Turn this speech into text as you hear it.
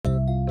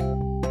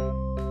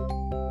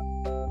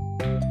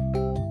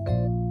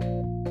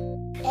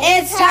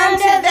It's time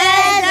to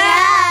veg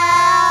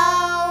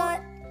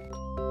out!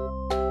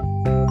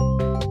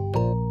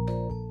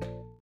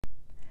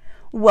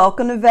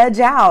 Welcome to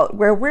Veg Out,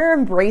 where we're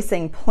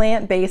embracing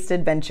plant-based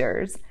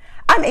adventures.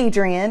 I'm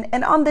Adrienne,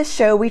 and on this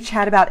show we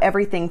chat about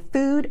everything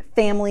food,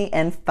 family,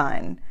 and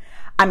fun.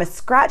 I'm a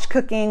scratch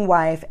cooking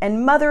wife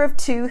and mother of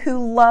two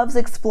who loves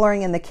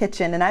exploring in the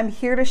kitchen, and I'm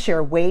here to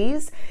share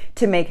ways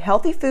to make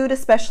healthy food,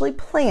 especially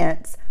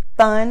plants,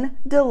 fun,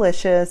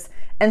 delicious,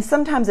 and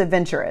sometimes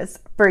adventurous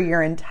for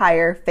your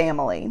entire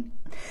family.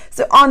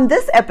 So on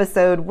this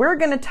episode, we're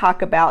going to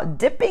talk about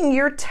dipping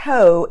your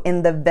toe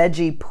in the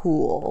veggie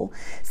pool.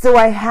 So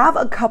I have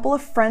a couple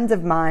of friends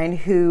of mine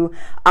who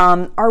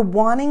are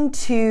wanting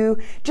to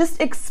just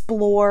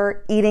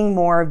explore eating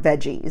more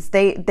veggies.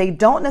 They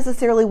don't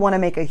necessarily want to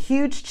make a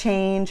huge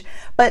change,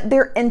 but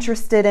they're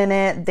interested in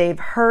it. They've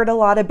heard a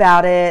lot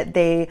about it.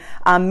 They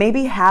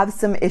maybe have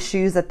some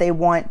issues that they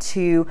want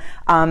to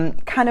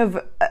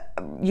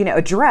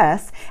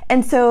address.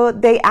 And so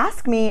they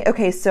ask me,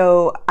 okay,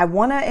 so I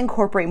want to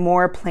incorporate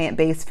more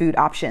plant-based food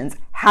options.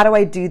 How do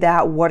I do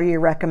that? What are your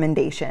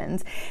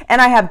recommendations?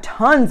 And I have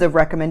tons of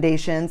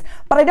recommendations,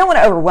 but I don't want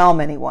to overwhelm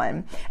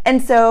anyone.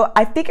 And so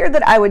I figured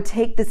that I would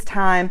take this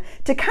time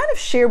to kind of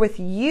share with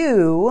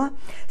you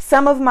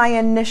some of my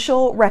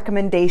initial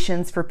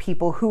recommendations for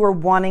people who are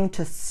wanting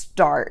to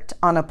start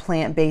on a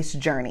plant-based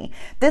journey.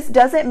 This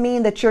doesn't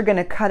mean that you're going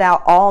to cut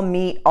out all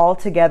meat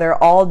altogether,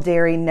 all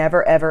dairy,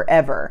 never, ever,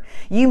 ever.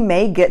 You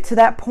may get to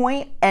that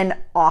point, and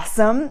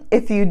awesome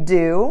if you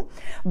do.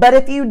 But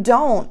if you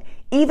don't,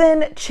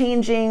 even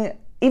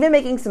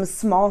making some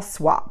small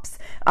swaps,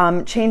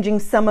 changing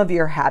some of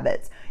your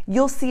habits,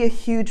 you'll see a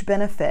huge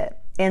benefit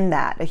in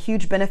that, a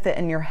huge benefit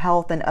in your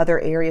health and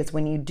other areas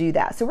when you do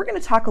that. So we're going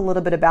to talk a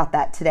little bit about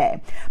that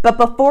today. But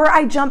before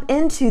I jump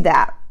into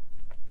that,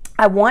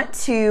 I want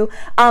to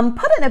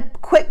put in a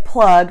quick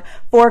plug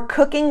for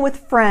Cooking with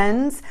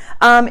Friends.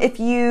 If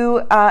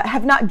you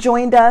have not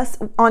joined us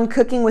on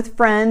Cooking with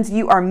Friends,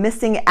 you are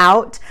missing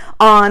out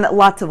on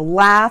lots of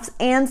laughs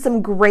and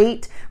some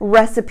great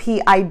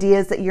recipe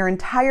ideas that your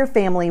entire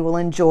family will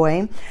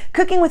enjoy.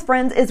 Cooking with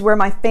Friends is where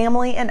my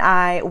family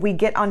and we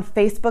get on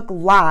Facebook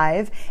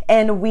Live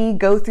and we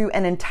go through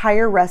an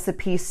entire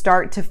recipe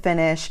start to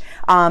finish,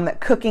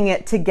 cooking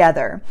it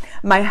together.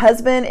 My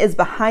husband is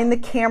behind the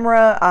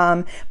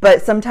camera, but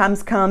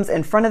sometimes comes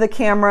in front of the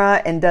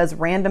camera and does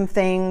random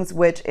things,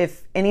 which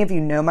if any of you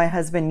know my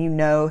husband, you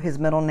know his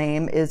middle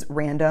name is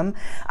Random.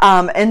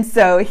 And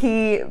so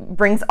he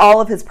brings all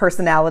of his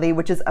personality,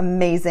 which is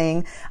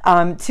amazing,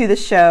 to the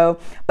show.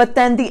 But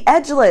then the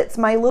Edgelets,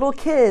 my little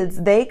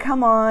kids, they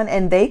come on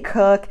and they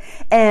cook.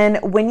 And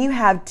when you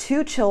have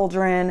two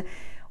children,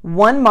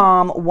 one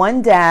mom,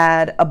 one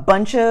dad, a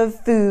bunch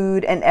of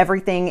food and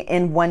everything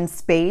in one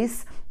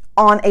space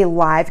on a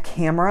live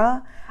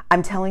camera,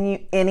 I'm telling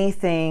you,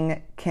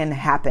 anything can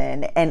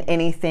happen and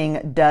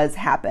anything does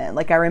happen.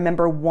 Like I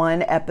remember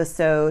one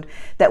episode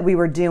that we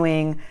were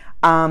doing,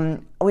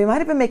 we might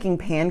have been making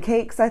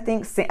pancakes, I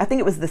think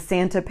it was the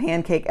Santa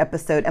pancake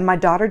episode, and my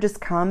daughter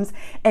just comes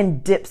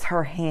and dips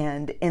her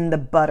hand in the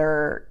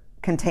butter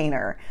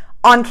container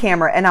on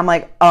camera, and I'm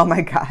like, oh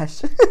my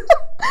gosh,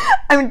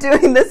 I'm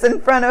doing this in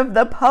front of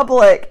the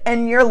public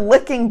and you're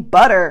licking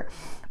butter.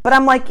 But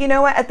I'm like, you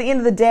know what? At the end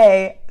of the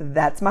day,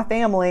 that's my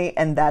family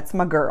and that's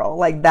my girl.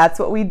 Like, that's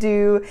what we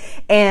do.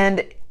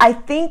 And I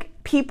think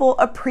people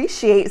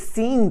appreciate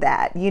seeing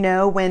that,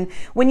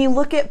 when you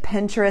look at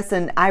Pinterest,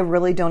 and I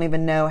really don't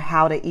even know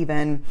how to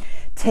even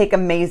take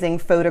amazing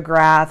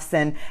photographs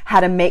and how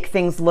to make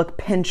things look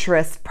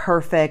Pinterest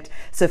perfect.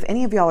 So if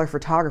any of y'all are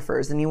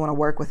photographers and you want to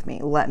work with me,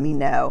 let me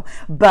know.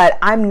 But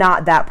I'm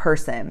not that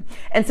person.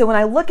 And so when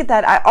I look at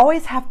that, I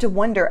always have to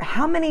wonder,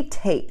 how many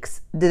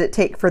takes did it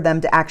take for them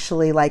to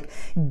actually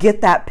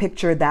get that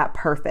picture that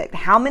perfect?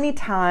 How many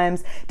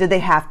times did they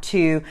have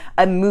to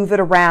move it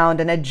around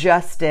and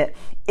adjust it?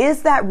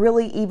 Is that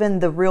really even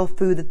the real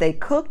food that they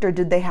cooked, or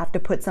did they have to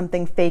put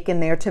something fake in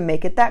there to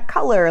make it that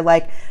color?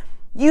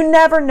 You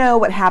never know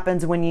what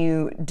happens when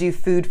you do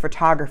food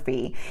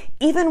photography.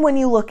 Even when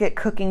you look at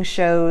cooking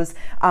shows,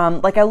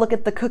 like I look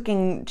at the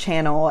Cooking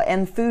Channel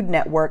and Food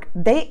Network,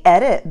 they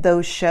edit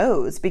those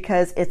shows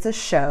because it's a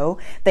show.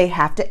 They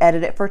have to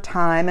edit it for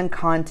time and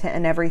content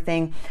and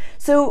everything.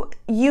 So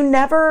you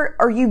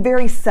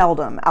very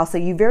seldom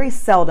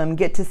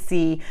get to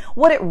see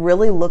what it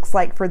really looks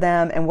like for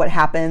them and what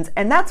happens.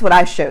 And that's what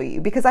I show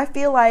you, because I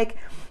feel like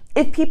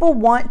if people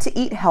want to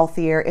eat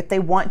healthier, if they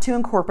want to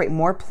incorporate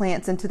more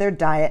plants into their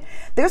diet,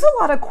 there's a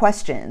lot of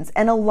questions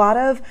and a lot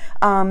of,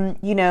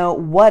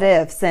 what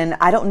ifs, and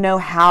I don't know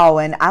how,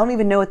 and I don't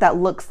even know what that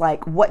looks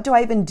like. What do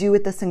I even do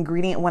with this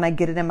ingredient when I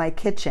get it in my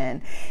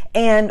kitchen?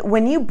 And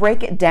when you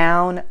break it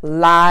down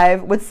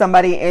live with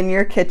somebody in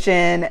your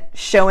kitchen,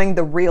 showing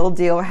the real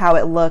deal, how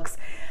it looks,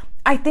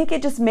 I think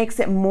it just makes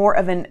it more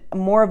of a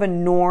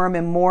norm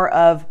and more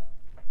of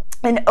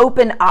an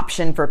open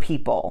option for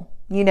people.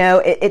 You know,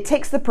 it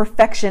takes the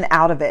perfection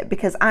out of it,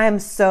 because I am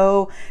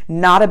so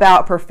not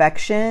about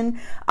perfection.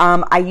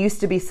 I used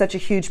to be such a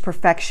huge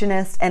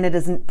perfectionist, and it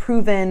has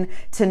proven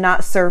to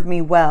not serve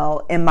me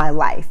well in my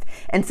life.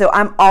 And so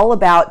I'm all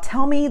about,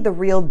 tell me the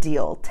real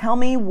deal. Tell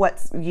me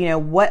what's, you know,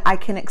 what I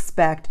can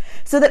expect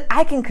so that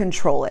I can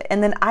control it.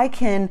 And then I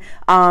can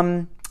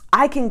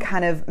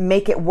kind of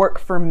make it work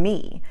for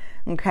me.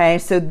 Okay,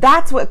 so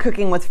that's what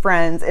Cooking with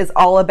Friends is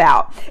all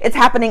about. It's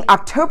happening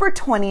October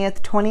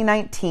 20th,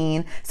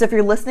 2019. So if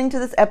you're listening to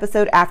this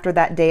episode after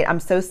that date, I'm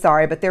so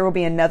sorry, but there will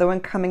be another one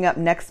coming up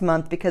next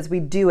month, because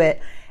we do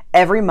it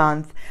every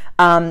month.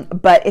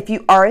 But if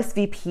you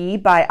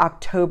RSVP by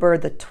October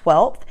the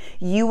 12th,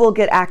 you will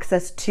get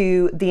access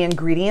to the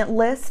ingredient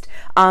list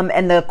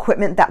and the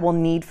equipment that we'll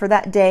need for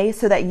that day,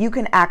 so that you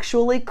can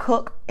actually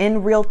cook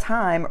in real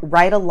time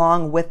right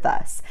along with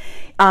us.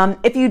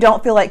 If you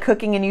don't feel like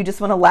cooking and you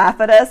just want to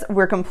laugh at us,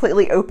 we're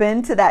completely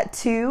open to that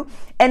too.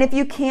 And if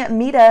you can't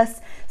meet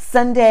us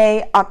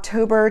Sunday,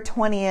 October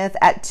 20th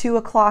at 2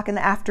 o'clock in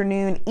the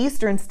afternoon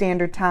Eastern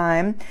Standard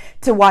Time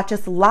to watch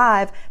us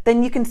live,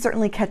 then you can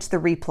certainly catch the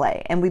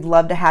replay, and we'd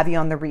love to have you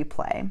on the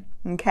replay.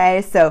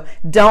 Okay, so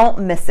don't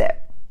miss it.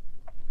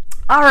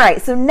 All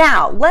right, so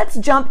now let's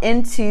jump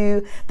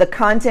into the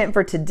content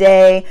for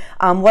today.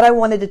 What I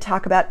wanted to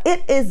talk about,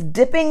 it is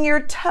dipping your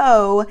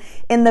toe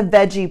in the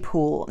veggie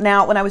pool.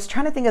 Now, when I was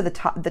trying to think of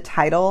the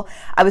title,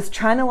 I was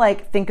trying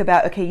to think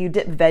about, okay, you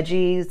dip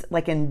veggies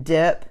like in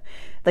dip.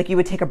 Like you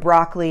would take a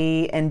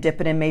broccoli and dip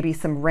it in maybe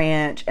some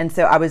ranch. And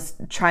so I was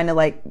trying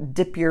to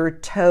dip your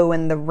toe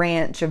in the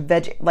ranch of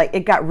veggie.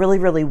 It got really,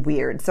 really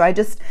weird. So I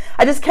just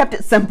kept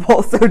it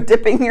simple. So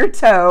dipping your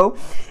toe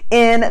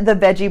in the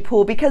veggie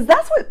pool, because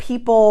that's what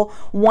people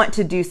want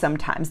to do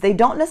sometimes. They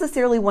don't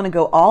necessarily want to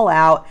go all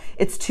out.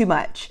 It's too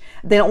much.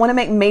 They don't want to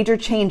make major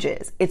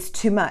changes. It's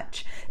too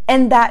much.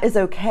 And that is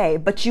okay.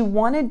 But you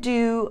want to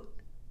do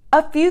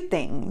a few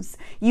things.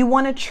 You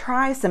want to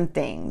try some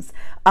things.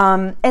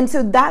 And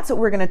so that's what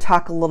we're going to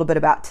talk a little bit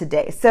about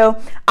today. So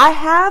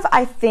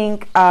I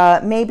think,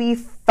 maybe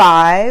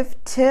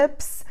 5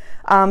 tips,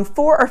 4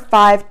 or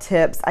 5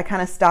 tips. I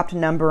kind of stopped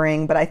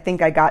numbering, but I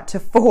think I got to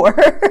 4.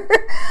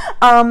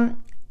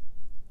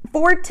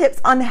 4 tips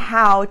on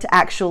how to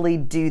actually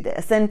do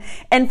this.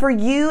 And for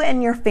you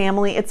and your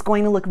family, it's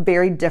going to look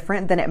very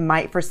different than it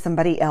might for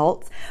somebody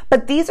else.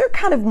 But these are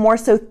kind of more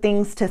so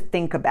things to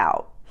think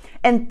about,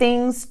 and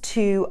things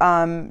to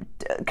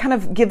kind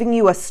of giving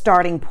you a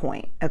starting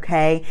point,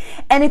 okay?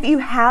 And if you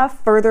have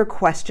further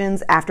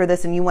questions after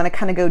this and you want to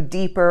kind of go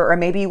deeper, or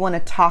maybe you want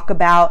to talk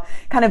about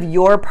kind of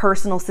your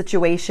personal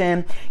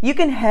situation, you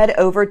can head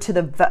over to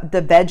the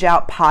Veg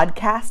Out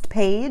podcast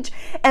page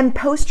and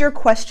post your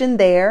question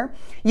there.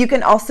 You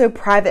can also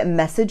private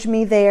message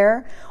me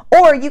there,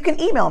 or you can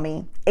email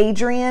me,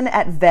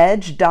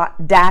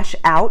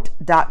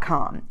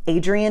 Adrienne@veg-out.com,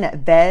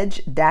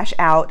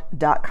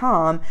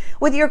 Adrienne@veg-out.com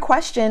with your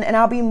question, and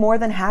I'll be more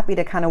than happy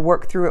to kind of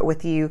work through it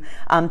with you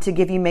to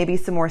give you maybe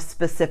some more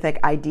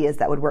specific ideas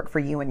that would work for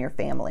you and your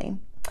family.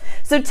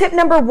 So tip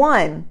number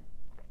 1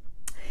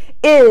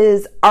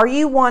 is, are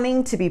you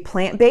wanting to be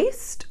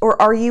plant-based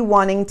or are you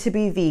wanting to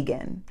be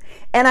vegan?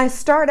 And I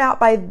start out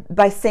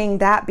by saying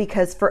that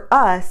because for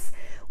us,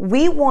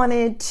 we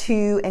wanted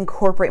to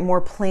incorporate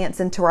more plants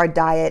into our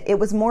diet. It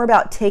was more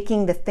about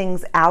taking the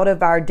things out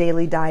of our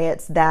daily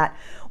diets that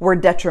were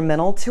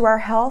detrimental to our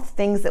health,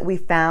 things that we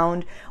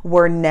found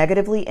were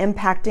negatively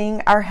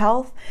impacting our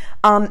health.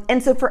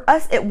 And so for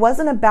us, it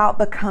wasn't about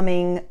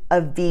becoming a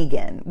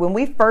vegan. When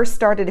we first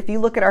started, if you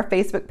look at our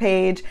Facebook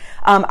page,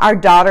 our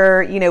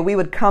daughter, we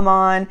would come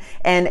on,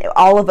 and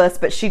all of us,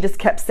 but she just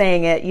kept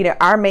saying it,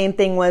 our main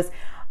thing was,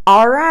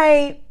 all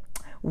right,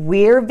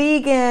 we're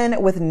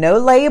vegan with no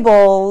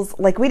labels.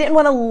 We didn't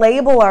want to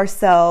label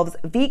ourselves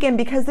vegan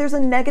because there's a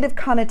negative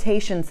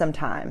connotation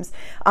sometimes.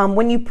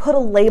 When you put a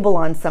label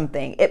on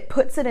something, it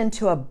puts it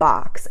into a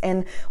box.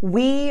 And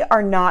we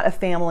are not a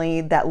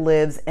family that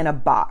lives in a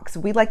box.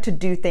 We like to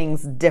do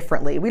things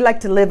differently. We like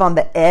to live on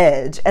the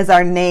edge, as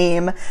our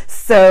name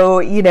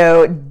so,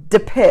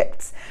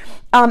 depicts.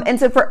 And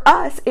so for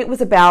us, it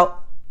was about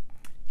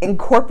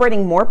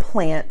incorporating more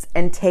plants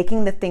and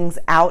taking the things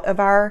out of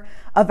our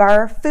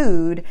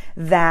food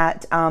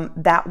that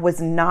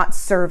was not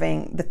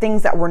serving, the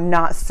things that were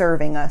not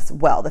serving us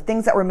well, the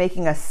things that were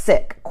making us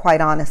sick, quite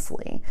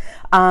honestly.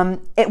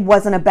 It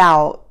wasn't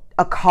about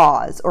a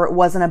cause, or it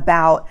wasn't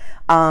about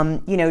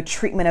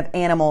treatment of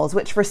animals,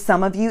 which for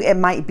some of you it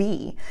might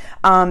be.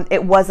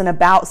 It wasn't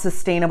about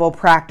sustainable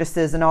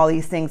practices and all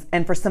these things,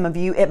 and for some of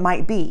you it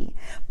might be.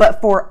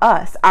 But for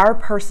us, our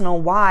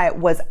personal why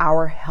was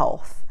our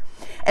health.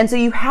 And so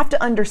you have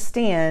to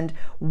understand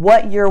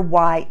what your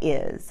why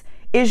is.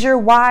 Is your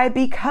why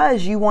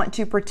because you want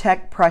to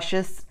protect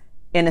precious,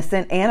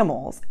 innocent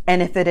animals?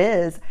 And if it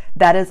is,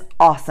 that is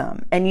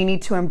awesome. And you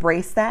need to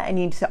embrace that, and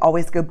you need to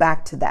always go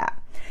back to that.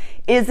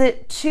 Is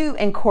it to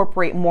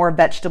incorporate more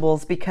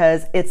vegetables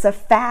because it's a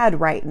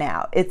fad right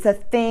now? It's a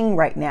thing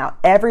right now.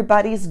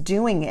 Everybody's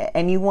doing it,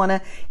 and you want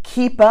to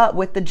keep up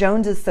with the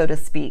Joneses, so to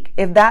speak.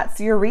 If that's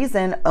your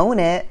reason, own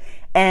it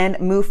and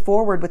move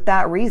forward with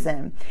that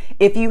reason.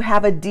 If you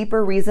have a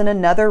deeper reason,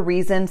 another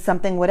reason,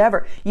 something,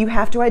 whatever, you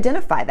have to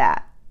identify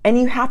that. And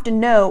you have to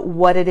know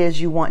what it is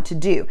you want to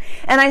do.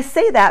 And I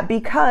say that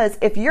because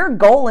if your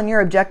goal and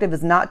your objective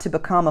is not to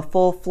become a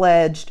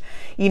full-fledged,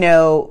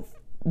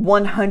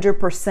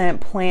 100%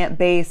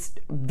 plant-based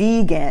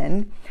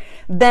vegan,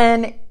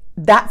 then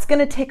that's going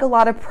to take a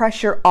lot of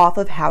pressure off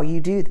of how you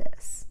do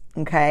this.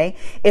 Okay.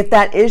 If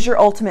that is your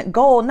ultimate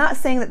goal, not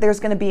saying that there's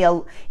going to be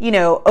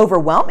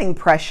overwhelming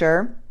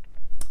pressure,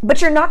 but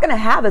you're not going to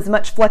have as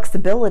much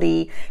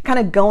flexibility kind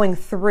of going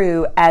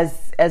through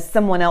as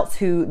someone else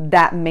who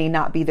that may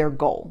not be their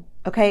goal.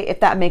 Okay. If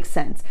that makes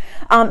sense.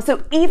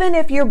 So even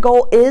if your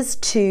goal is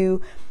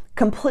to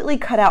completely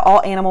cut out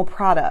all animal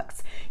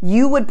products,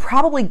 you would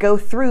probably go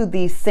through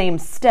these same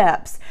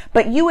steps,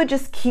 but you would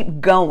just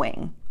keep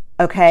going.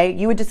 Okay,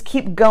 you would just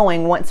keep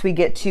going once we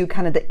get to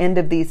kind of the end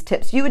of these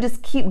tips. You would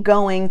just keep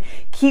going,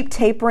 keep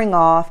tapering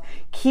off,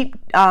 keep,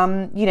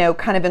 kind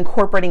of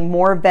incorporating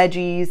more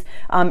veggies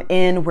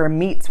in where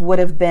meats would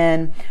have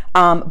been.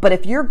 But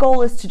if your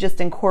goal is to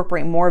just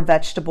incorporate more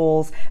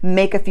vegetables,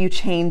 make a few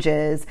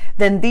changes,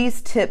 then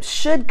these tips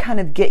should kind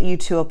of get you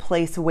to a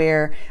place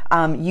where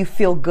you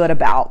feel good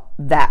about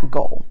that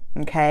goal.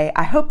 Okay,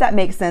 I hope that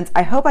makes sense.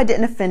 I hope I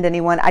didn't offend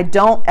anyone. I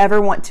don't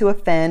ever want to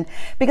offend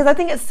because I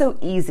think it's so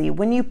easy.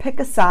 When you pick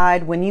a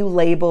side, when you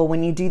label,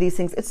 when you do these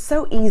things, it's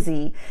so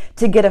easy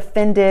to get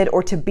offended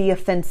or to be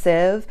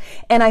offensive.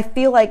 And I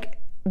feel like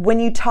when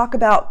you talk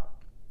about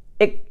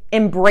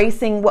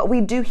embracing what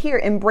we do here,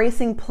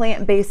 embracing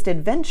plant-based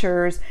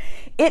adventures,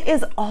 it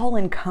is all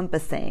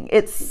encompassing.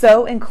 It's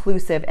so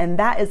inclusive, and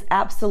that is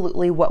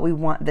absolutely what we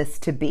want this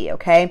to be,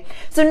 okay?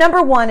 So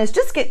number one is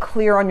just get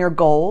clear on your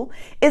goal.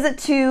 Is it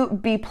to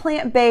be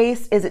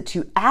plant-based? Is it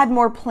to add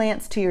more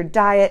plants to your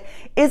diet?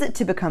 Is it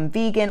to become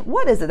vegan?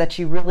 What is it that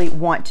you really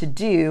want to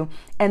do?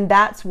 And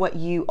that's what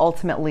you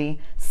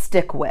ultimately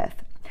stick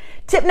with.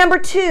 Tip number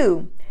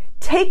two,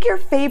 take your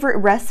favorite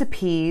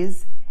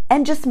recipes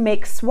and just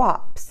make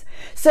swaps.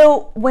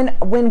 So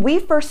when we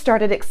first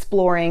started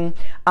exploring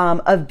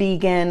a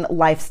vegan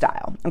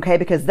lifestyle, okay,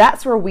 because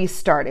that's where we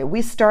started.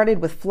 We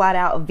started with flat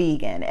out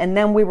vegan, and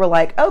then we were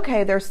like,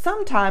 okay, there's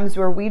some times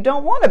where we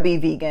don't want to be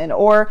vegan,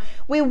 or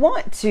we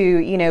want to,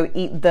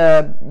 eat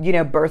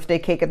the, birthday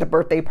cake at the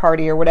birthday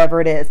party or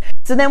whatever it is.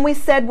 So then we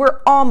said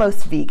we're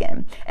almost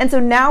vegan. And so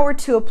now we're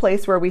to a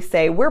place where we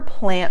say we're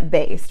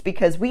plant-based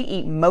because we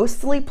eat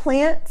mostly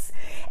plants.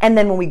 And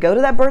then when we go to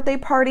that birthday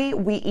party,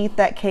 we eat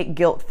that cake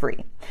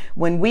guilt-free.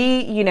 When we,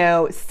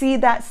 see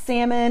that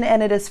salmon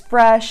and it is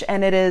fresh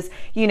and it is,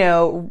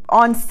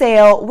 on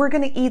sale, we're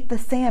going to eat the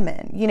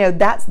salmon.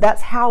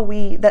 That's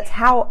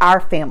how our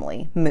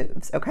family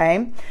moves.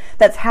 Okay.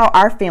 That's how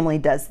our family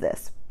does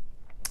this.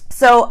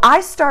 So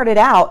I started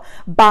out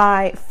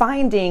by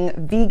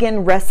finding vegan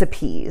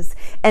recipes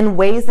and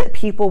ways that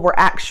people were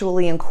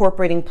actually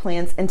incorporating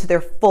plants into their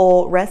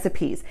full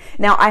recipes.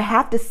 Now, I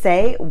have to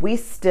say, we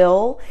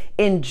still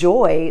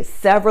enjoy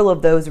several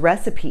of those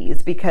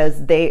recipes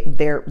because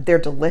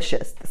they're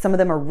delicious. Some of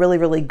them are really,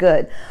 really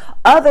good.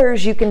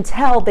 Others, you can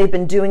tell they've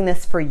been doing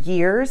this for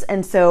years.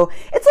 And so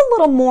it's a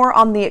little more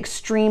on the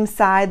extreme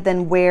side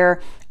than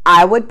where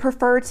I would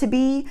prefer to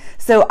be.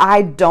 So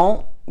I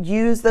don't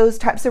use those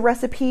types of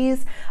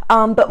recipes,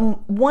 but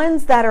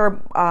ones that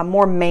are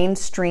more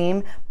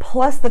mainstream,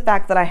 plus the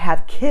fact that I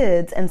have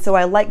kids, and so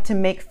I like to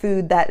make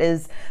food that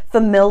is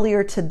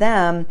familiar to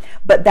them,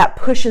 but that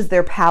pushes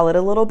their palate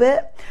a little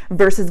bit,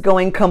 versus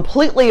going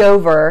completely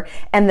over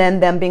and then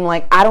them being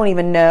like, I don't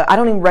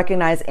even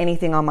recognize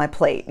anything on my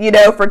plate.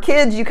 For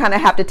kids, you kind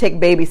of have to take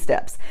baby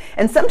steps.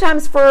 And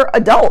sometimes for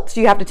adults,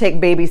 you have to take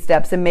baby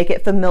steps and make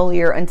it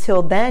familiar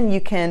until then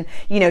you can,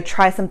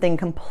 try something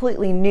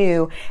completely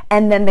new,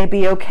 and then they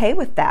be okay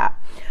with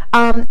that.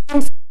 And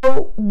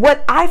so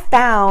what I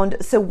found,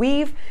 so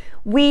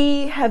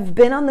we have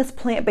been on this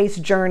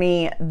plant-based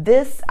journey.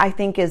 This, I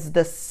think, is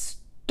the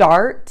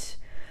start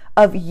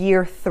of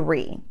year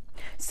 3.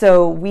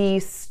 So we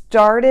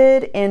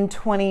started in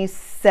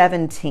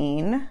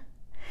 2017,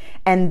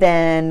 and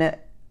then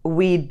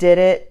we did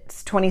it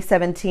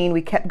 2017,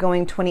 we kept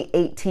going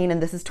 2018,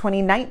 and this is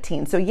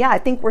 2019. So yeah, I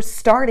think we're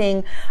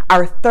starting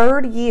our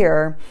 3rd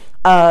year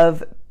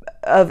of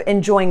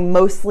enjoying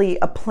mostly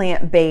a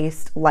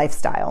plant-based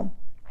lifestyle.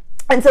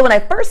 And so when I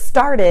first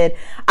started,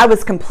 I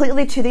was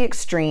completely to the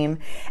extreme.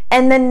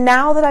 And then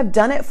now that I've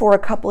done it for a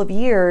couple of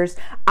years,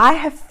 I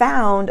have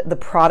found the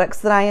products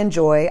that I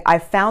enjoy. I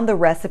found the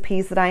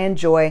recipes that I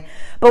enjoy.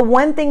 But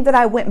one thing that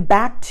I went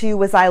back to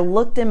was I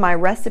looked in my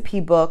recipe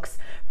books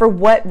for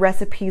what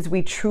recipes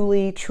we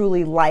truly,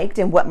 truly liked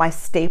and what my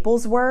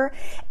staples were.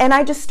 And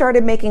I just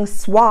started making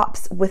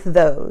swaps with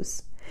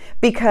those,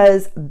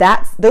 because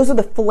those are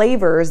the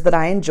flavors that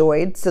I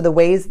enjoyed. So the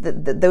ways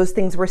that those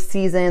things were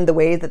seasoned, the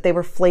ways that they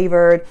were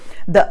flavored,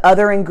 the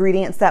other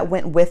ingredients that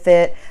went with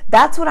it,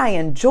 that's what I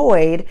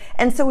enjoyed.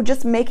 And so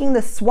just making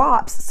the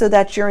swaps so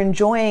that you're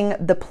enjoying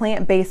the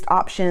plant-based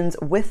options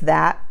with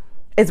that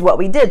is what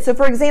we did. So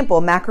for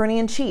example, macaroni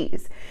and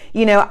cheese.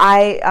 You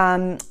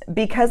know,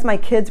 because my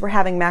kids were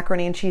having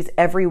macaroni and cheese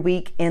every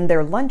week in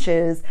their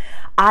lunches,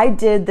 I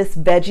did this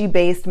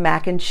veggie-based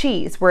mac and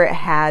cheese where it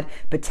had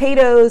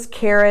potatoes,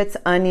 carrots,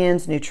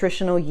 onions,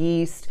 nutritional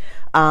yeast,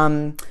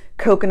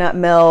 coconut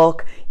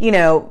milk, you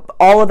know,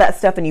 all of that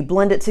stuff, and you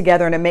blend it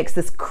together and it makes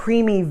this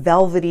creamy,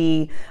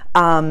 velvety,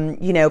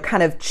 you know,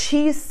 kind of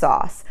cheese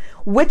sauce,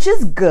 which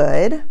is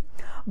good,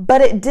 but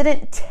it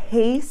didn't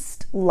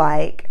taste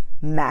like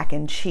mac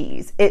and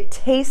cheese. It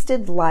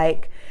tasted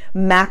like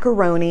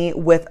macaroni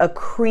with a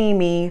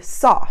creamy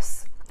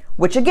sauce,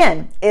 which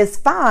again is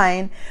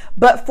fine,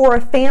 but for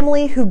a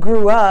family who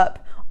grew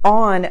up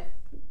on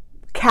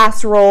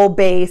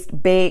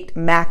casserole-based baked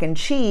mac and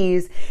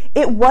cheese,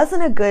 it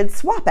wasn't a good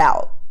swap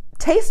out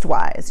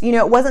taste-wise. You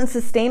know, it wasn't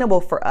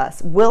sustainable for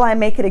us. Will I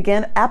make it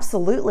again?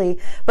 Absolutely.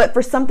 But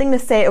for something to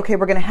say, okay,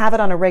 we're going to have it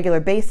on a regular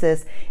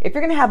basis, if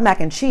you're going to have mac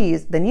and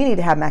cheese, then you need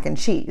to have mac and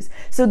cheese.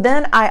 So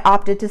then I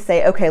opted to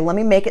say, okay, let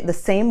me make it the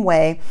same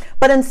way,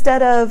 but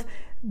instead of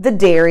the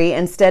dairy,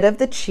 instead of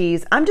the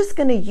cheese, I'm just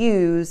going to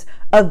use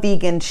a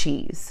vegan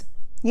cheese.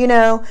 You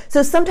know,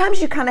 so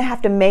sometimes you kind of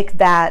have to make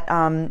that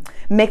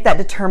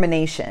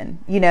determination.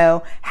 You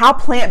know, how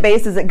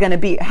plant-based is it going to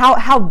be? How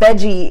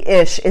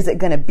veggie-ish is it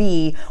going to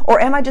be? Or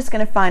am I just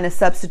going to find a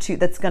substitute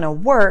that's going to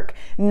work,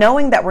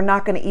 knowing that we're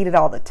not going to eat it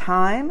all the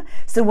time?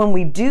 So when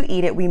we do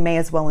eat it, we may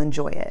as well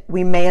enjoy it.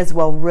 We may as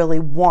well really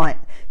want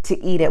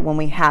to eat it when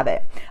we have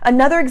it.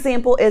 Another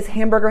example is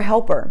Hamburger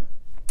Helper.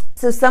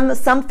 So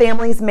some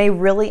families may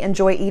really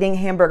enjoy eating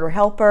Hamburger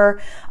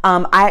Helper.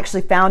 I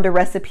actually found a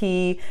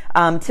recipe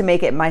to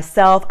make it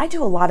myself. I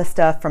do a lot of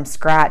stuff from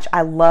scratch.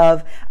 I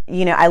love,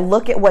 you know, I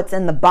look at what's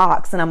in the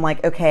box and I'm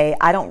like, okay,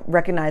 I don't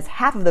recognize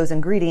half of those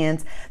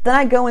ingredients. Then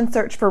I go and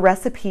search for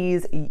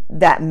recipes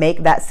that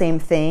make that same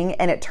thing,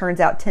 and it turns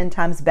out 10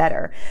 times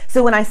better.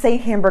 So when I say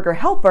Hamburger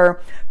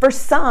Helper, for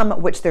some,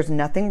 which there's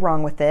nothing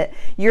wrong with it,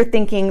 you're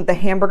thinking the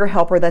Hamburger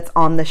Helper that's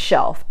on the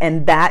shelf,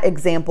 and that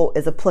example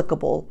is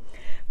applicable.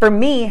 For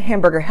me,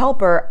 Hamburger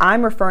Helper,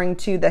 I'm referring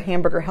to the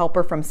Hamburger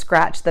Helper from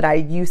scratch that I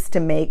used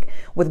to make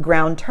with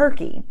ground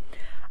turkey.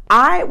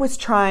 I was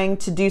trying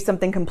to do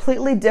something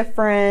completely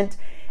different,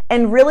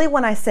 and really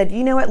when I said,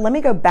 you know what, let me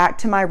go back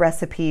to my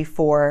recipe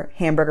for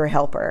Hamburger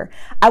Helper,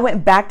 I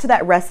went back to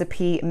that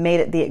recipe, made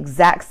it the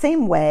exact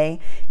same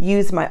way,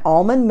 used my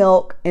almond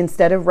milk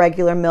instead of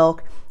regular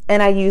milk,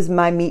 and I use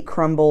my meat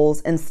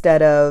crumbles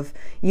instead of,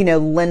 you know,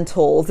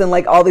 lentils and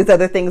like all these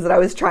other things that I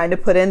was trying to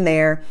put in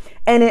there.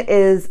 And it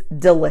is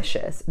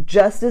delicious,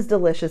 just as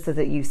delicious as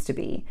it used to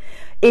be.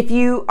 If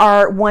you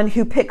are one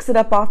who picks it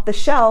up off the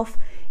shelf,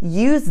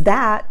 use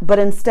that, but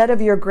instead of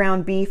your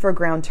ground beef or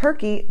ground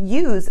turkey,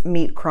 use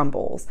meat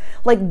crumbles.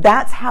 Like,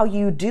 that's how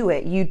you do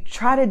it. You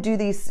try to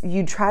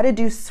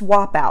do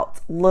swap outs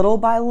little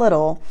by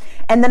little,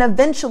 and then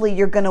eventually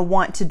you're going to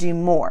want to do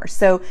more.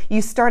 So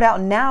you start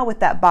out now with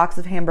that box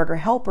of Hamburger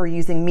Helper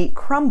using meat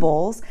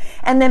crumbles,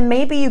 and then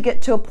maybe you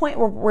get to a point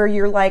where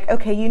you're like,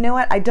 okay, you know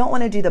what? I don't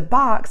want to do the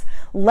box.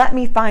 Let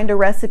me find a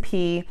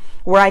recipe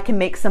where I can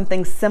make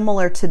something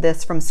similar to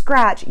this from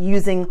scratch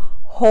using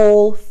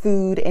whole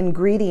food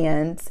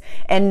ingredients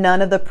and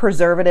none of the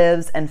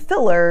preservatives and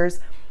fillers.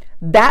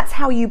 That's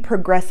how you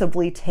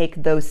progressively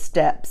take those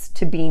steps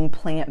to being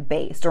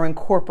plant-based or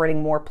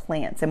incorporating more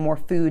plants and more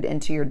food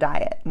into your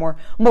diet, more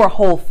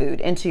whole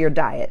food into your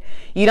diet.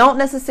 You don't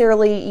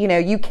necessarily, you know,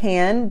 you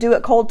can do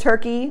it cold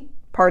turkey,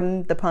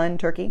 pardon the pun,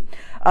 turkey,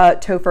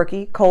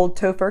 tofurkey, cold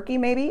tofurkey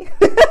maybe.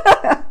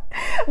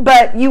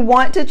 But you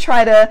want to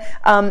try to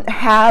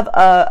have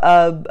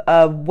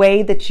a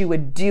way that you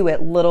would do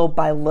it little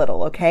by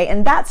little, okay?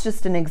 And that's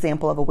just an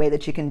example of a way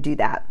that you can do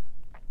that.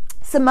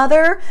 Some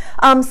other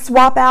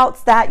swap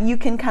outs that you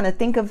can kind of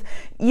think of,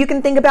 you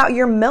can think about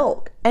your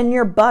milk and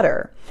your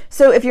butter.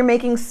 So if you're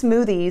making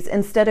smoothies,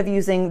 instead of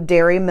using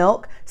dairy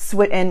milk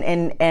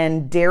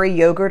and dairy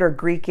yogurt or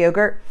Greek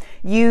yogurt,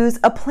 use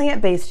a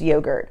plant-based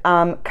yogurt.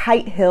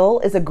 Kite Hill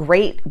is a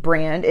great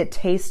brand. It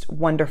tastes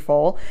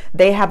wonderful.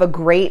 They have a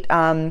great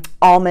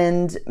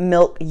almond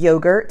milk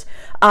yogurt.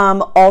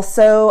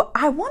 Also,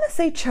 I want to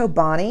say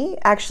Chobani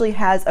actually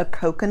has a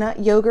coconut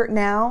yogurt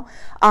now.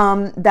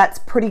 That's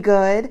pretty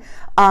good.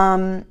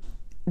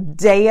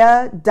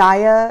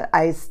 Daya,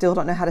 I still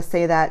don't know how to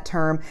say that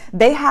term.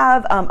 They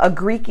have a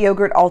Greek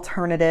yogurt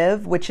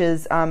alternative, which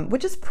is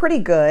pretty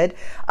good.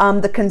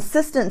 The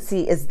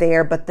consistency is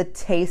there, but the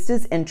taste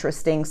is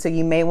interesting. So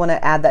you may want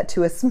to add that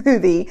to a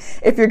smoothie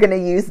if you're going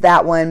to use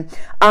that one.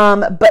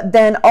 But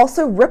then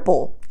also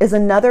Ripple is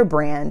another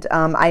brand.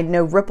 I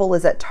know Ripple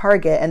is at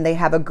Target and they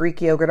have a Greek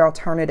yogurt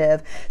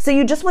alternative. So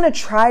you just want to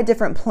try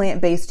different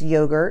plant-based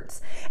yogurts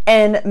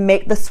and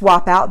make the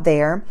swap out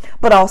there,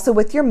 but also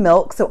with your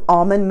milk. So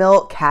almond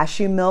milk,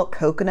 cashew milk,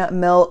 coconut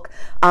milk,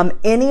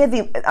 any of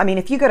the, I mean,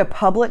 if you go to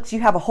Publix,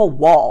 you have a whole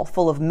wall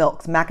full of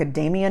milks,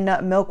 macadamia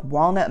nut milk,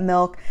 walnut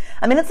milk.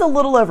 I mean, it's a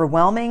little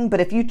overwhelming, but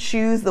if you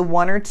choose the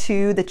one or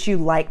two that you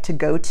like to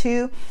go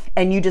to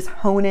and you just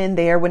hone in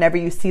there whenever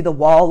you see the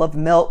wall of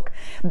milk,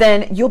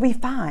 then you'll be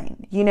fine.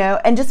 fine, you know,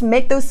 and just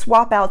make those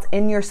swap outs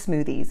in your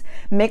smoothies.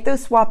 Make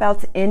those swap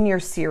outs in your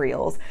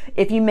cereals.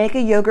 If you make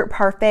a yogurt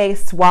parfait,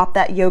 swap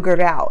that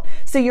yogurt out.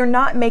 So you're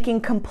not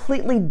making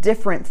completely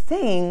different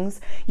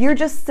things. You're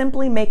just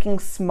simply making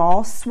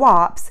small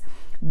swaps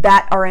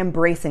that are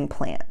embracing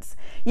plants.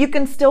 You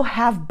can still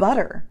have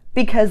butter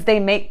because they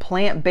make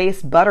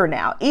plant-based butter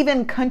now.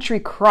 Even Country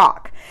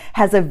Crock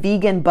has a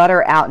vegan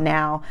butter out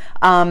now.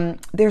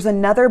 There's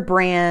another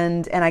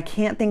brand, and I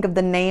can't think of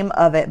the name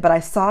of it, but I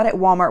saw it at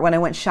Walmart when I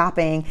went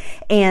shopping,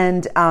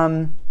 and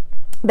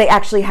they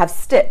actually have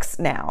sticks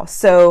now.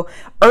 So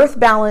Earth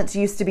Balance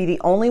used to be the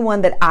only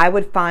one that I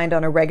would find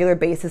on a regular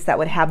basis that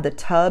would have the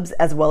tubs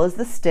as well as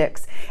the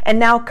sticks. And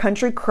now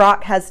Country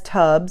Crock has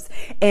tubs,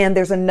 and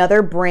there's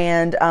another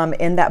brand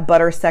in that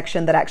butter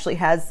section that actually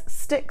has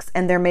sticks,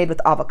 and they're made with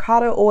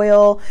avocado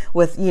oil,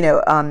 with, you know,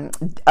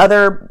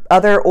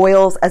 other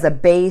oils as a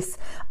base,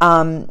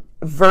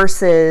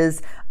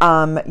 versus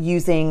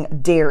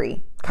using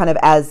dairy kind of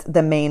as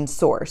the main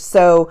source.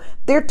 So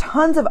there are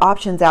tons of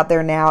options out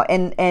there now,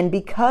 and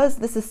because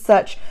this is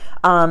such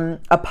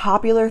a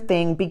popular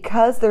thing,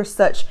 because there's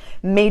such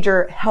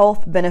major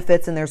health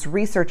benefits and there's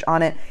research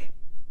on it,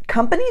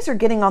 companies are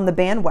getting on the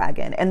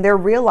bandwagon, and they're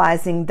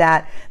realizing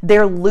that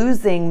they're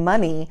losing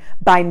money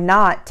by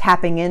not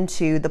tapping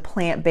into the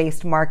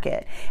plant-based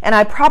market. And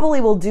I probably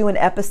will do an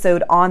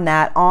episode on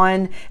that,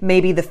 on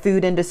maybe the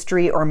food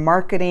industry or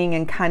marketing,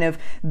 and kind of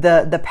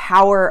the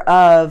power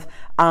of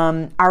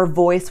our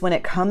voice when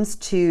it comes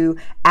to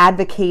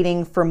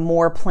advocating for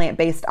more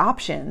plant-based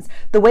options.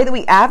 The way that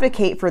we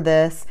advocate for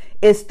this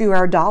is through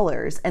our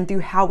dollars and through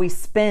how we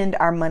spend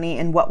our money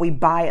and what we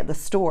buy at the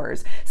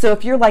stores. So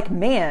if you're like,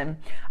 man,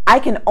 I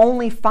can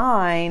only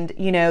find,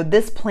 you know,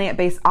 this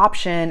plant-based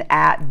option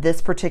at this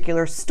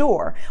particular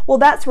store. Well,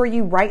 that's where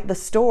you write the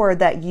store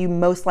that you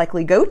most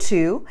likely go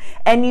to,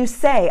 and you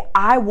say,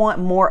 I want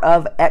more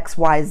of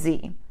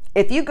XYZ.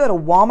 If you go to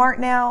Walmart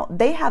now,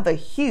 they have a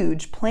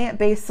huge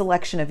plant-based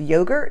selection of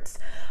yogurts,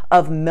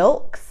 of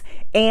milks,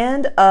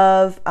 and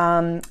of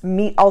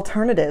meat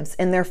alternatives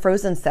in their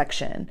frozen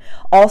section.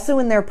 Also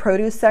in their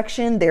produce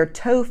section, their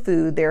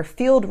tofu, their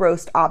field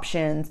roast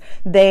options.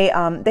 They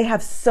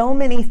have so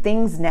many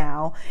things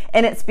now,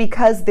 and it's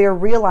because they're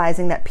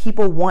realizing that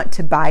people want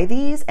to buy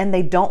these and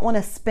they don't want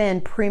to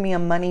spend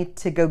premium money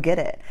to go get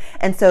it.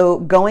 And so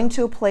going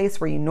to a place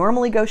where you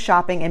normally go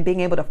shopping and being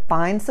able to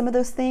find some of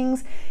those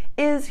things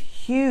is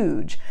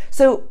huge.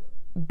 So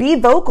be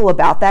vocal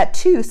about that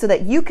too, so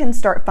that you can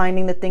start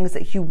finding the things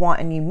that you want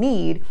and you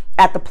need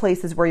at the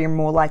places where you're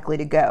more likely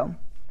to go.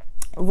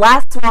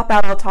 Last swap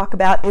out I'll talk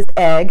about is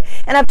egg,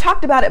 and I've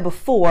talked about it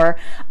before,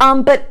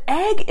 but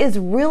egg is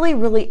really,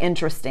 really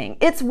interesting.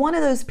 It's one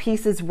of those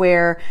pieces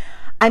where,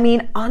 I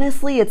mean,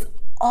 honestly, it's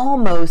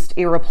almost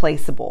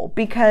irreplaceable,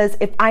 because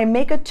if I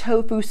make a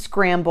tofu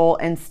scramble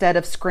instead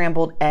of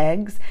scrambled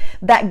eggs,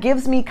 that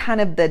gives me kind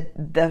of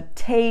the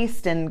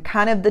taste and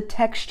kind of the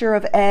texture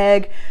of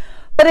egg.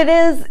 But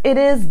it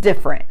is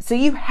different. So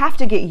you have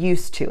to get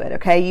used to it,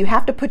 okay? You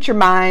have to get your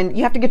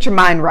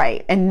mind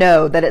right and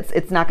know that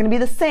it's not going to be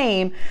the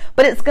same,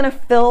 but it's going to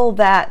fill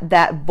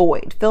that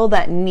void, fill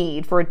that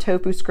need for a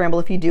tofu scramble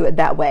if you do it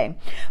that way.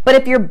 But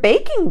if you're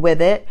baking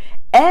with it,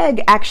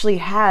 egg actually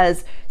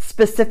has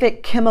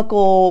specific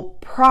chemical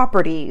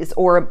properties,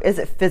 or is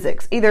it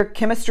physics? Either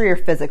chemistry or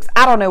physics.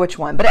 I don't know which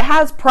one, but it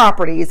has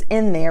properties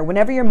in there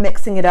whenever you're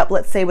mixing it up,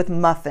 let's say with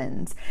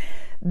muffins,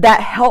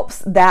 that helps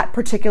that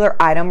particular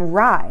item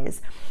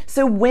rise.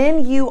 So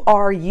when you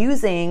are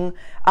using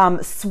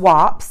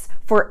swaps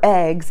for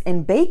eggs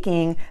in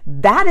baking,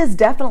 that is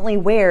definitely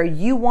where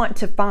you want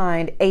to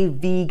find a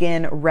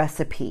vegan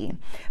recipe,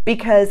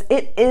 because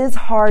it is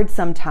hard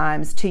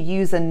sometimes to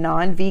use a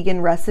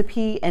non-vegan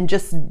recipe and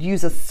just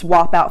use a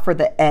swap out for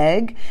the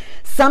egg.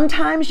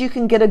 Sometimes you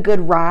can get a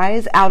good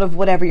rise out of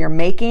whatever you're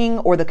making,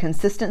 or the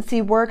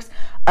consistency works.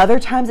 Other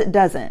times it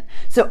doesn't.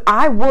 So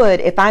I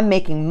would, if I'm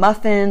making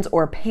muffins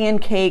or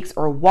pancakes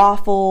or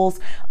waffles,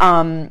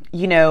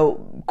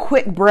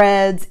 quick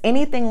breads,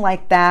 anything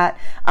like that,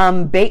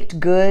 baked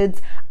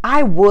goods,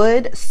 I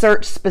would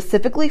search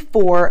specifically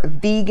for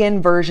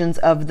vegan versions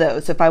of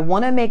those. So if I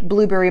want to make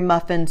blueberry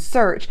muffin,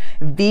 search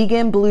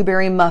vegan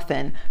blueberry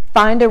muffin.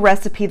 Find a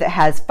recipe that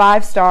has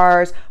 5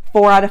 stars,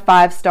 4 out of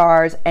 5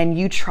 stars, and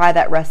you try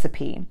that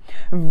recipe,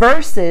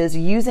 versus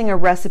using a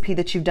recipe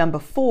that you've done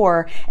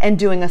before and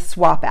doing a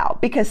swap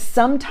out, because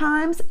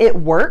sometimes it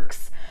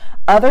works.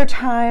 Other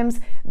times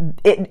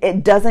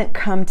it doesn't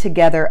come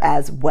together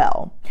as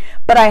well.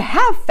 But I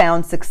have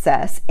found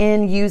success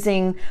in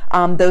using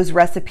those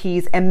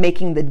recipes and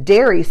making the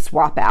dairy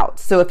swap out.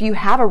 So if you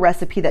have a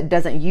recipe that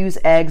doesn't use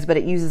eggs, but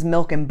it uses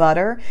milk and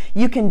butter,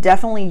 you can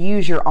definitely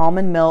use your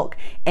almond milk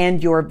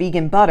and your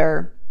vegan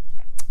butter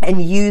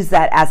and use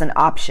that as an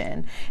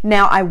option.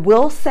 Now, I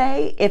will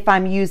say if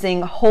I'm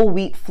using whole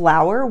wheat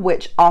flour,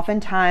 which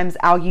oftentimes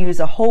I'll use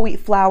a whole wheat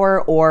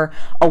flour or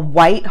a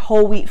white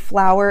whole wheat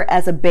flour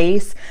as a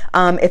base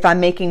if I'm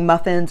making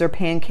muffins or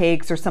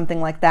pancakes or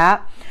something like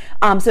that.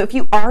 So if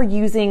you are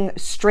using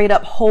straight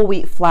up whole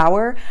wheat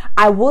flour,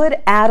 I would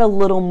add a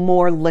little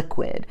more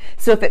liquid.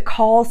 So if it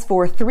calls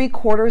for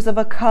 3/4 of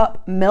a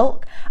cup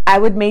milk, I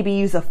would maybe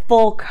use a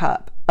full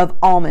cup of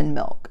almond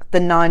milk, the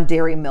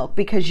non-dairy milk,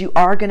 because you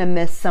are going to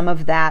miss some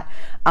of that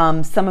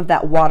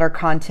water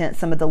content,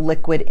 some of the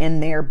liquid in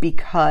there,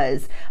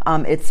 because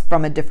it's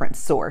from a different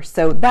source.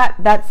 So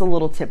that's a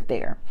little tip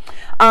there.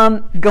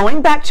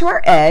 Going back to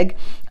our egg,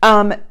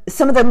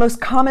 some of the most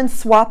common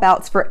swap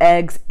outs for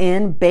eggs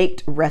in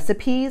baked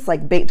recipes,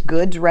 like baked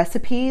goods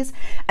recipes,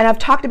 and I've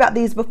talked about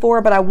these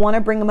before, but I want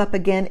to bring them up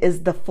again,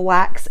 is the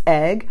flax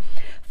egg.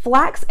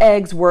 Flax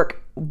eggs work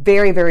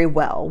very, very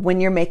well when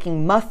you're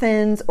making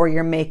muffins or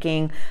you're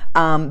making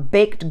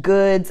baked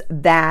goods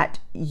that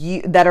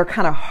are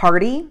kind of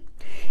hearty.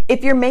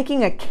 If you're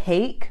making a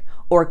cake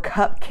or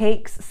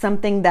cupcakes,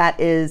 something that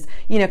is,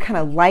 kind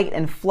of light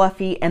and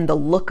fluffy and the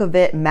look of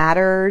it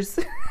matters.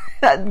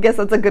 I guess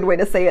that's a good way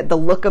to say it. The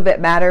look of it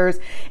matters.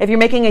 If you're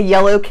making a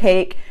yellow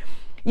cake,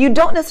 you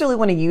don't necessarily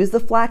want to use the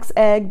flax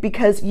egg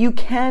because you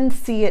can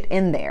see it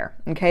in there,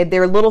 okay?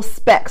 There are little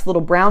specks,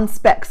 little brown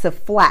specks of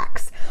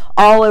flax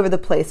all over the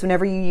place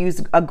whenever you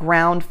use a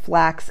ground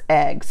flax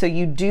egg. So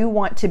you do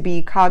want to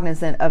be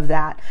cognizant of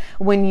that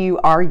when you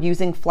are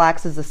using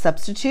flax as a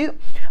substitute.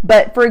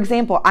 But for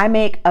example, I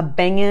make a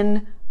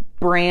Bangin'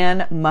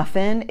 bran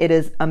muffin. It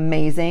is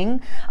amazing.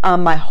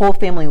 My whole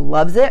family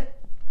loves it,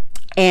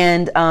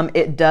 and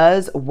it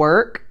does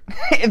work.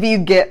 If you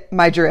get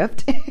my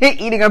drift,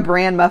 eating a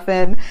bran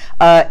muffin,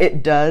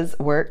 it does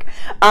work.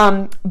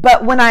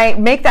 But when I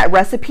make that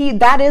recipe,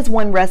 that is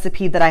one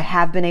recipe that I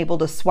have been able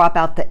to swap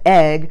out the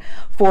egg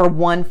for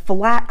one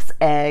flax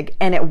egg,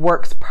 and it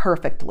works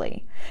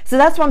perfectly. So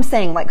that's what I'm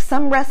saying. Like,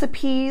 some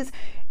recipes,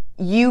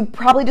 you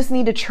probably just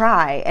need to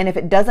try. And if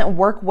it doesn't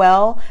work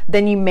well,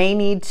 then you may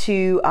need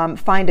to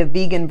find a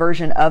vegan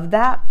version of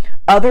that.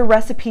 Other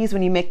recipes,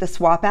 when you make the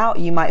swap out,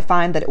 you might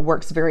find that it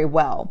works very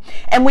well.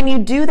 And when you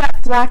do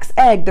that flax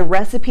egg, the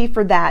recipe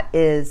for that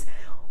is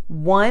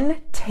 1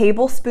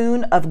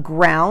 tablespoon of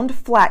ground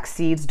flax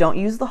seeds. Don't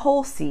use the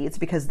whole seeds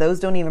because those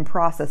don't even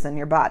process in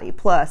your body.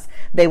 Plus,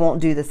 they won't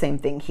do the same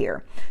thing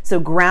here. So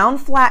ground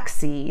flax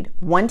seed,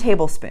 1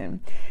 tablespoon,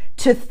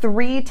 to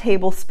 3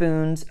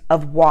 tablespoons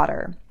of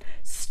water.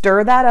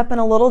 Stir that up in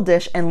a little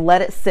dish and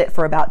let it sit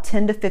for about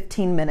 10 to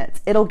 15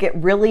 minutes. It'll get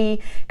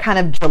really kind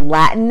of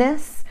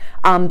gelatinous.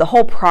 The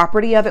whole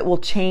property of it will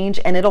change,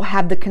 and it'll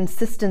have the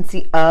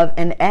consistency of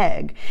an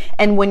egg.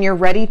 And when you're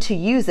ready to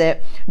use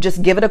it,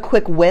 just give it a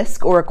quick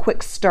whisk or a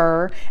quick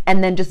stir,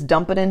 and then just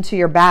dump it into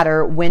your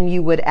batter when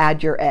you would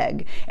add your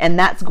egg. And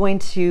that's going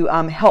to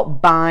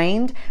help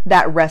bind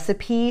that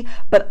recipe,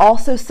 but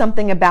also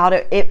something about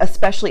it,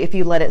 especially if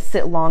you let it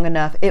sit long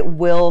enough, it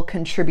will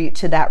contribute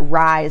to that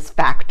rise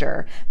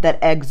factor that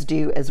eggs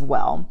do as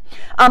well.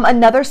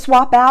 Another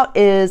swap out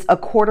is a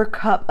 1/4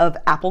 cup of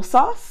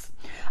applesauce.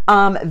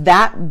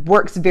 That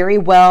works very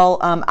well.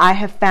 I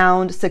have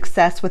found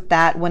success with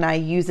that when I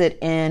use it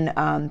in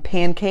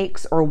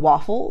pancakes or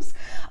waffles.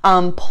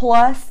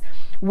 Plus,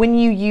 when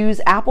you use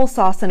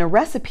applesauce in a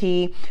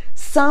recipe,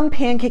 some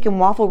pancake and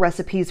waffle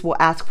recipes will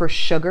ask for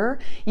sugar.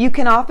 You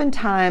can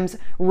oftentimes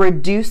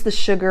reduce the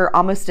sugar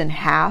almost in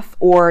half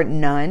or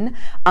none.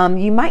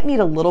 You might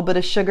need a little bit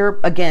of sugar,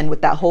 again,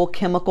 with that whole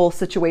chemical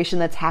situation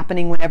that's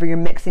happening whenever you're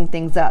mixing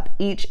things up.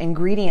 Each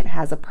ingredient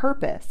has a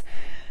purpose.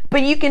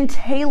 But you can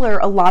tailor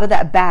a lot of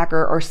that back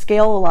or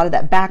scale a lot of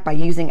that back by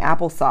using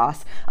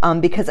applesauce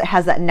because it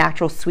has that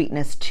natural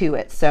sweetness to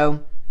it. So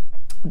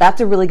that's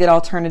a really good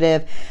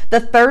alternative. The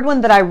third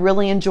one that I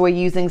really enjoy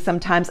using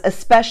sometimes,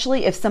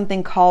 especially if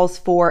something calls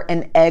for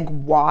an egg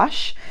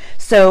wash.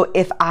 So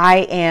if I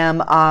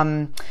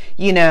am,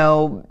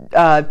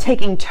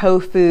 taking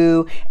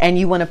tofu and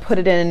you want to put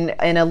it in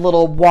a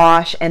little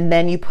wash, and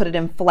then you put it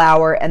in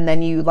flour and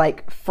then you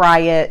fry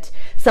it,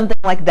 something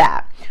like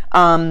that.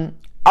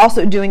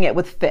 Also doing it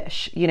with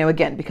fish,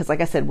 again, because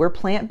like I said, we're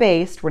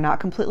plant-based. We're not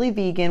completely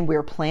vegan.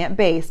 We're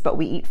plant-based, but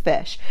we eat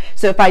fish.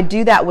 So if I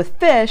do that with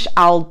fish,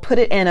 I'll put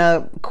it in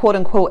a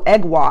quote-unquote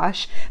egg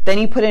wash. Then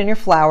you put it in your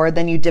flour,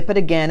 then you dip it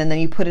again, and then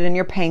you put it in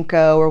your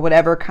panko or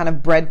whatever kind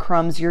of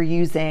breadcrumbs you're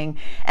using,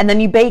 and then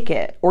you bake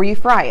it or you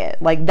fry it.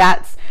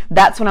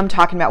 That's what I'm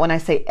talking about when I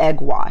say egg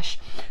wash.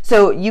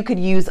 So you could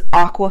use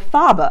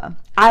aquafaba.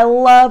 I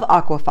love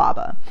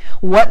aquafaba.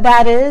 What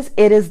that is,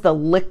 it is the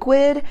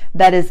liquid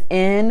that is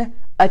in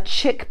a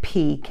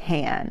chickpea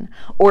can.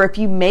 Or if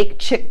you make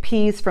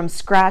chickpeas from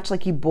scratch,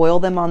 like you boil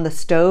them on the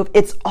stove,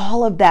 it's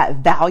all of that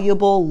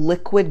valuable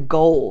liquid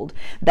gold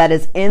that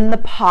is in the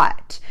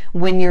pot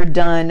when you're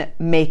done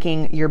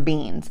making your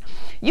beans.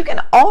 You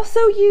can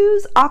also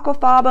use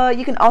aquafaba.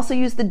 You can also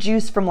use the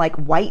juice from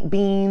white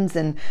beans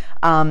and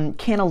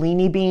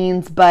cannellini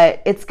beans,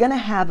 but it's gonna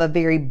have a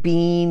very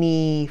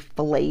beany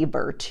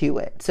flavor to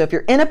it. So if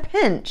you're in a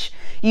pinch,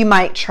 you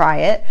might try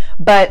it.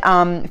 But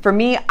for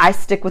me, I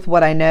stick with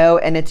what I know,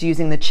 and it's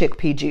using the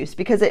chickpea juice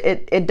because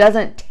it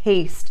doesn't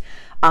taste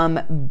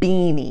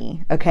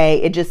beany. Okay,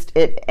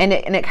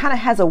 it kind of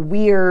has a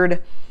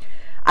weird,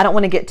 I don't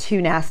want to get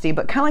too nasty,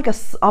 but kind of like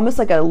almost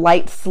like a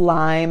light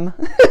slime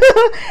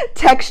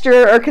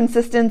texture or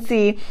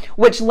consistency,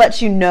 which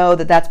lets you know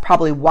that that's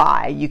probably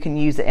why you can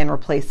use it in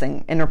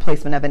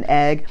replacement of an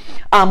egg.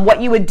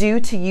 What you would do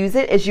to use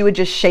it is you would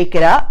just shake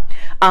it up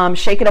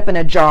in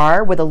a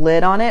jar with a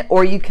lid on it,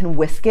 or you can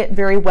whisk it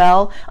very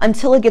well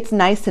until it gets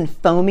nice and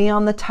foamy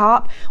on the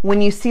top. When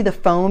you see the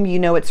foam, you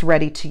know it's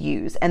ready to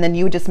use. And then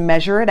you would just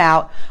measure it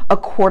out a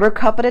 1/4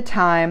 cup at a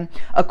time.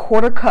 A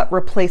 1/4 cup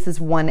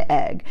replaces 1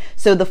 egg.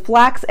 So the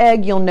flax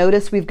egg, you'll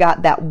notice we've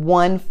got that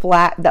 1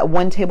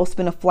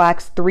 tablespoon of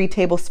flax, 3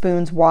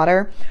 tablespoons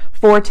water.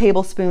 4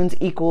 tablespoons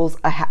equals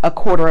a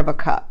 1/4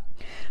 cup.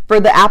 For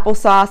the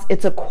applesauce,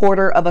 it's a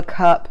 1/4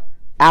 cup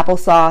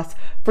applesauce.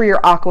 For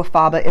your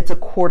aquafaba, it's a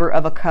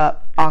 1/4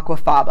 cup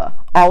aquafaba.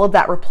 All of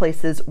that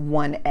replaces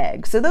 1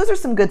 egg. So those are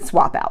some good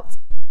swap outs.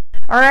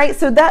 All right,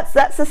 so that's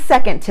the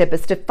second tip,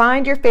 is to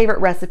find your favorite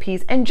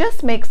recipes and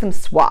just make some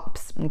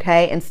swaps,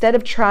 okay? Instead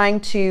of trying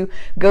to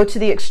go to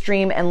the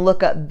extreme and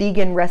look up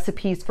vegan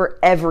recipes for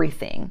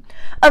everything.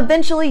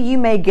 Eventually you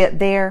may get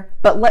there,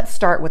 but let's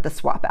start with the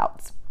swap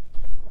outs.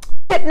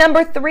 Tip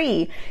number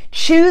 3,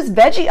 choose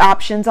veggie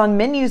options on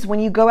menus when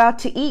you go out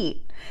to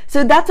eat.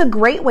 So that's a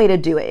great way to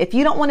do it. If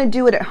you don't want to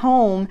do it at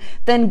home,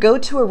 then go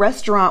to a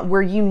restaurant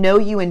where you know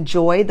you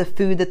enjoy the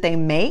food that they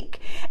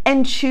make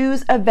and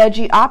choose a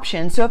veggie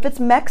option. So if it's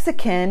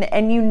Mexican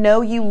and you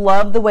know you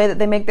love the way that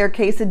they make their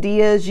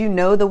quesadillas, you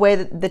know the way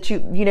that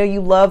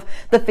you love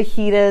the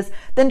fajitas,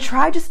 then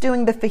try just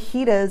doing the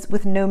fajitas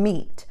with no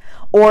meat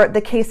or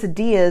the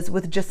quesadillas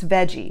with just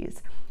veggies.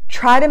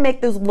 Try to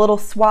make those little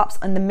swaps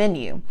on the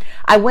menu.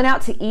 I went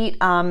out to eat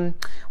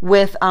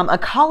with a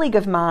colleague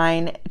of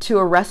mine to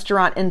a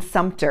restaurant in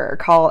Sumter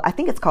I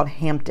think it's called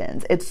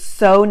Hamptons. It's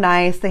so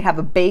nice. They have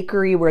a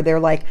bakery where they're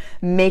like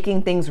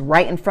making things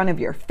right in front of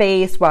your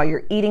face while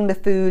you're eating the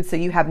food, so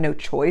you have no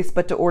choice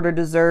but to order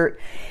dessert.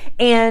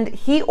 And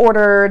he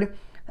ordered,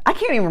 I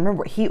can't even remember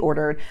what he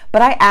ordered,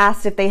 but I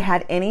asked if they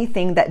had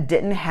anything that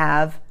didn't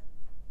have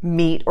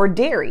meat or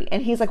dairy.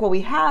 And he's like, well,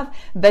 we have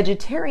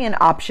vegetarian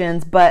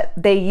options, but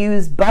they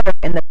use butter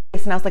in the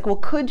base. And I was like, well,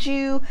 could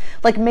you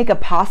like make a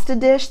pasta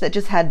dish that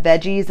just had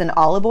veggies and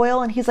olive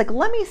oil? And he's like,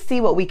 let me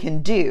see what we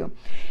can do.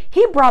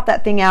 He brought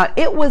that thing out.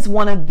 It was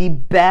one of the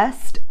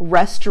best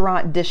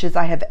restaurant dishes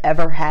I have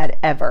ever had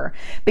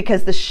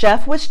because the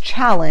chef was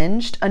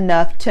challenged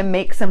enough to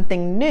make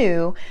something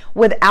new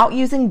without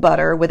using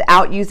butter,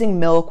 without using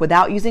milk,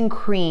 without using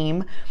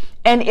cream.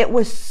 And it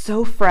was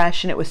so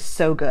fresh and it was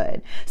so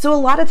good. So a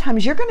lot of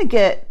times you're going to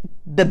get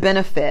the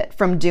benefit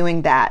from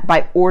doing that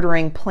by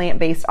ordering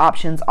plant-based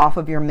options off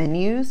of your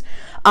menus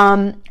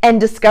and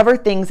discover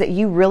things that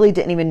you really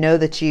didn't even know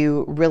that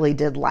you really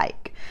did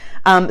like.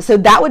 So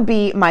that would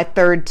be my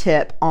third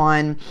tip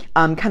on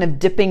kind of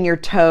dipping your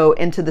toe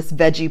into this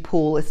veggie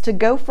pool, is to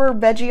go for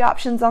veggie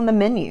options on the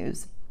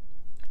menus.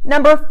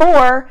 Number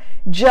 4,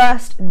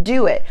 just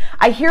do it.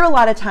 I hear a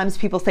lot of times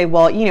people say,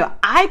 well,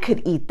 I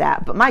could eat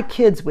that, but my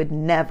kids would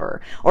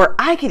never. Or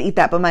I could eat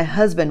that, but my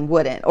husband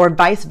wouldn't, or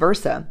vice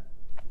versa.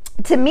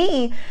 To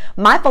me,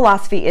 my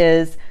philosophy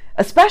is,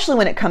 especially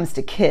when it comes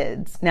to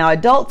kids. Now,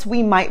 adults,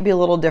 we might be a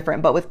little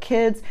different, but with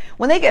kids,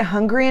 when they get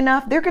hungry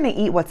enough, they're going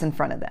to eat what's in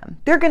front of them.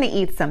 They're going to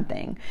eat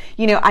something.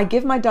 I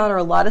give my daughter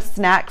a lot of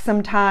snacks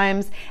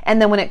sometimes,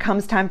 and then when it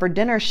comes time for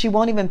dinner, she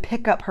won't even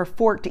pick up her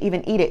fork to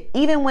even eat it,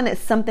 even when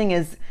it's something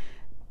as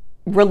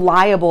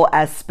reliable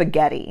as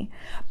spaghetti.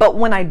 But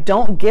when I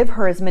don't give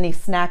her as many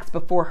snacks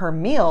before her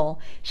meal,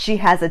 she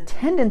has a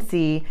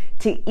tendency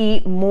to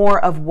eat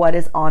more of what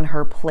is on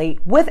her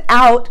plate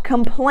without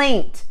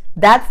complaint.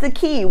 That's the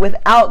key,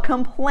 without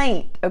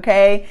complaint,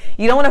 okay?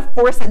 You don't want to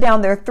force it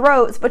down their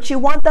throats, but you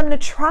want them to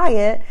try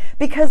it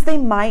because they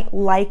might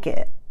like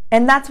it.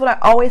 And that's what I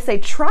always say,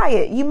 try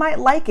it. You might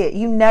like it.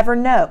 You never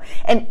know.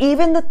 And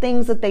even the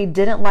things that they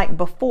didn't like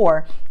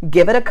before,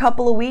 give it a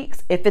couple of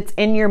weeks. If it's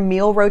in your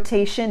meal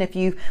rotation, if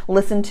you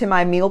listen to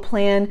my meal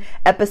plan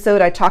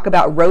episode, I talk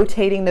about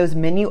rotating those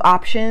menu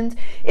options.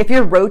 If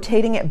you're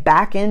rotating it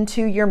back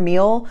into your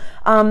meal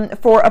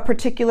for a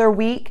particular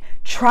week,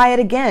 try it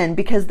again,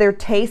 because their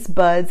taste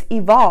buds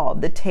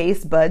evolve. The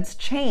taste buds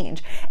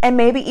change. And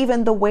maybe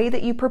even the way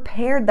that you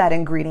prepared that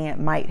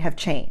ingredient might have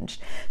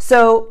changed.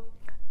 So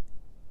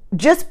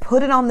just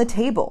put it on the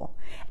table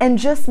and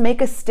just make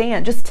a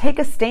stand. Just take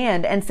a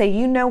stand and say,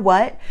 you know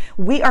what?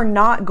 We are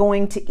not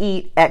going to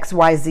eat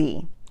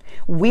XYZ.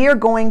 We are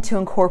going to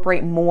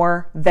incorporate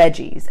more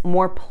veggies,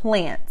 more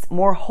plants,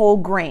 more whole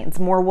grains,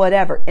 more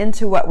whatever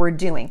into what we're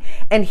doing.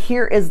 And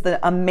here is the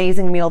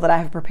amazing meal that I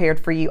have prepared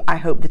for you. I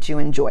hope that you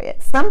enjoy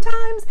it.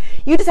 Sometimes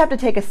you just have to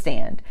take a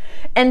stand,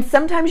 and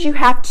sometimes you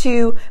have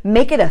to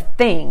make it a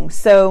thing.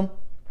 So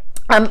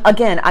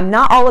Again, I'm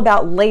not all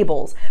about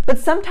labels, but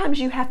sometimes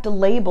you have to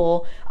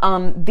label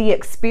the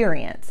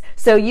experience.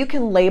 So you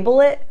can label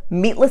it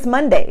Meatless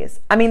Mondays.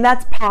 I mean,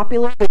 that's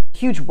popular. There's a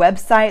huge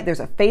website. There's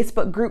a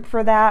Facebook group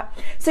for that.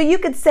 So you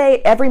could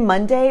say every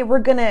Monday we're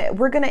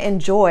gonna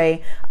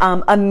enjoy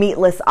a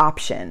meatless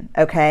option.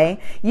 Okay,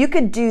 you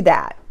could do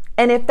that.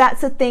 And if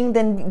that's a thing,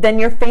 then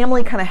your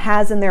family kind of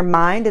has in their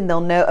mind, and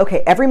they'll know,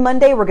 okay, every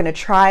Monday we're going to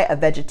try a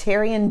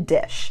vegetarian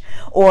dish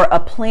or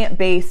a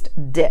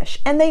plant-based dish,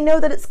 and they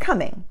know that it's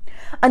coming.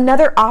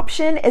 Another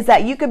option is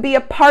that you could be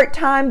a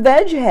part-time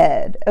veg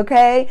head,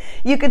 okay?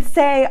 You could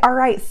say, all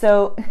right,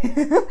 so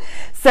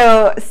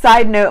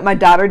side note, my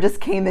daughter just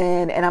came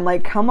in and I'm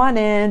like, come on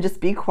in, just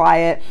be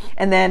quiet.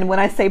 And then when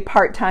I say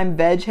part-time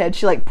veg head,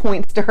 she like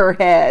points to her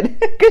head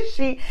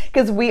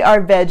because we are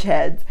veg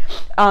heads.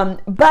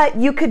 But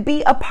you could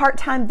be a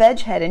part-time veg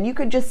head and you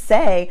could just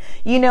say,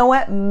 you know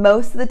what,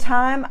 most of the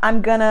time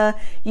I'm gonna,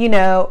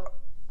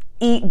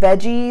 eat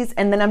veggies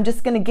and then I'm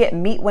just going to get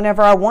meat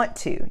whenever I want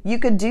to. You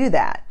could do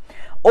that.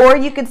 Or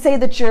you could say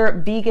that you're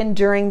vegan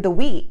during the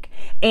week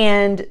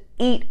and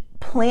eat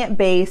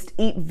plant-based,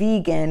 eat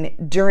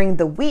vegan during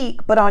the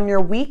week, but on your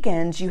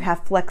weekends you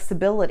have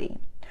flexibility.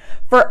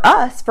 For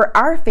us, for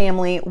our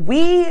family,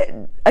 we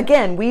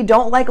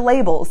don't like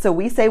labels. So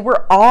we say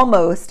we're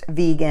almost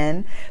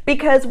vegan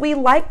because we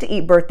like to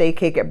eat birthday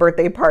cake at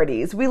birthday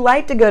parties. We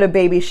like to go to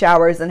baby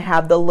showers and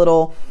have the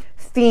little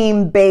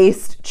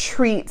theme-based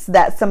treats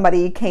that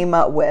somebody came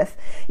up with.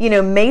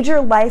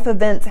 Major life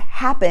events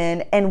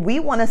happen and we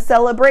want to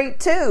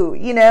celebrate too,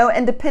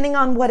 and depending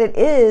on what it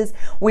is,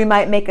 we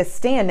might make a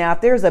stand. Now,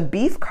 if there's a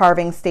beef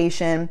carving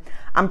station,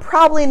 I'm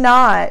probably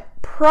not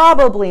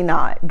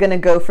going to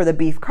go for the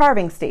beef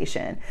carving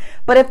station.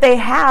 But if they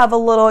have a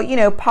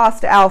little,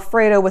 pasta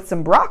Alfredo with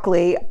some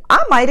broccoli,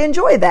 I might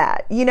enjoy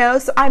that,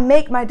 So I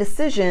make my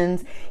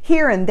decisions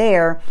here and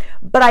there,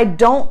 but I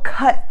don't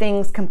cut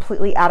things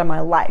completely out of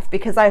my life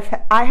because I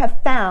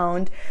have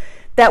found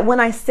that when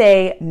I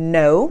say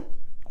no,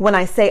 when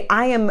I say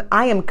I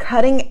am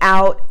cutting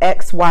out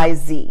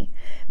XYZ,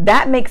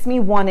 that makes me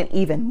want it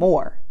even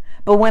more.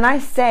 But when I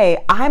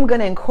say I'm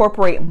going to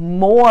incorporate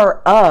more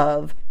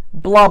of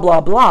blah, blah,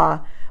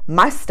 blah,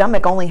 my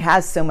stomach only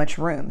has so much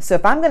room. So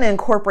if I'm going to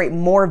incorporate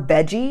more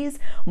veggies,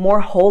 more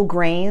whole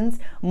grains,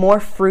 more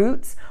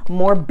fruits,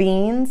 more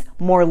beans,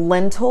 more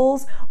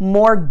lentils,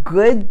 more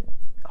good,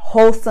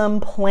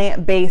 wholesome,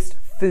 plant-based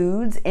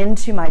foods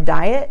into my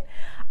diet,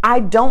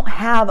 I don't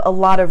have a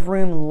lot of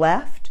room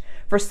left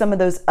for some of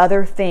those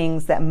other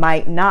things that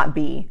might not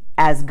be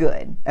as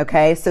good.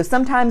 Okay. So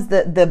sometimes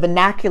the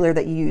vernacular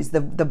that you use,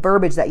 the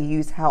verbiage that you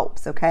use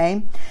helps.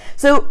 Okay.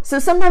 So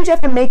sometimes you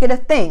have to make it a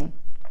thing.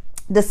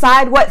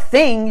 Decide what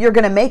thing you're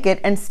going to make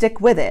it and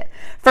stick with it.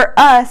 For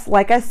us,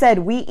 like I said,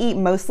 we eat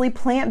mostly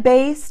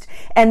plant-based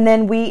and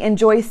then we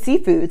enjoy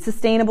seafood,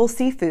 sustainable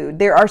seafood.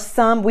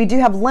 We do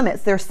have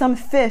limits. There's some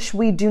fish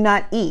we do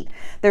not eat.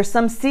 There's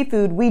some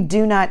seafood we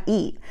do not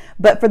eat.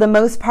 But for the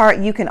most part,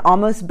 you can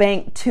almost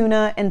bank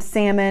tuna and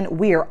salmon.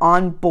 We are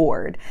on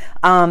board.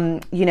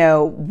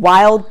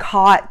 Wild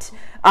caught,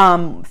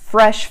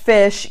 fresh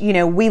fish,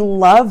 we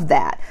love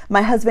that.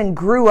 My husband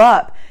grew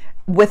up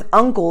with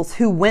uncles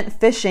who went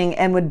fishing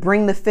and would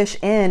bring the fish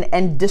in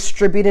and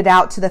distribute it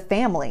out to the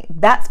family.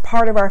 That's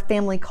part of our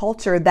family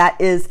culture that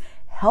is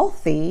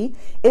healthy,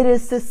 it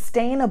is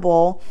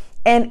sustainable,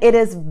 and it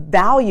is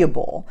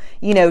valuable,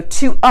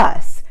 to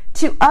us.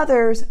 To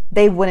others,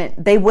 they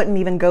wouldn't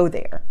even go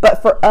there.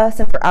 But for us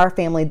and for our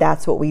family,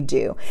 that's what we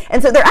do.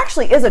 And so there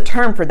actually is a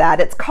term for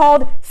that. It's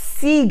called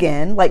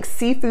seagan, like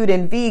seafood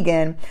and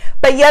vegan.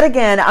 But yet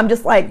again, I'm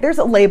just like, there's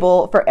a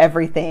label for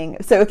everything.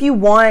 So if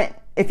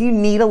you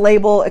need a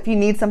label, if you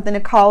need something to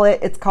call it,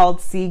 it's called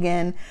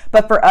seagan.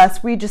 But for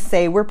us, we just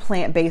say we're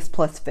plant-based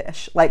plus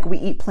fish. Like we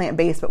eat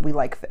plant-based, but we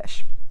like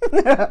fish.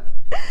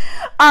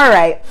 All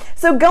right.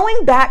 So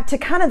going back to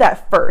kind of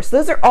that first,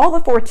 those are all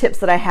the 4 tips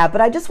that I have,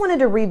 but I just wanted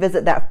to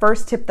revisit that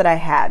first tip that I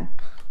had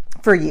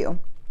for you.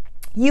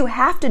 You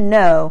have to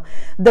know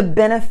the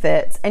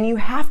benefits and you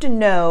have to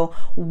know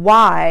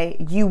why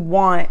you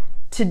want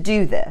to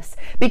do this.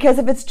 Because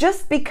if it's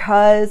just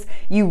because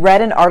you read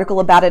an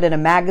article about it in a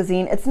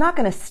magazine, it's not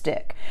going to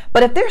stick.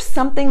 But if there's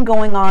something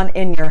going on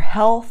in your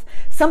health,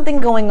 something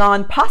going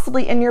on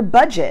possibly in your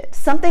budget,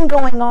 something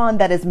going on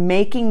that is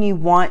making you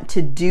want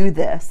to do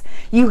this,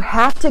 you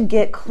have to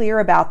get clear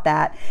about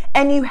that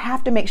and you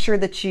have to make sure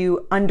that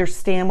you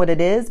understand what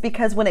it is,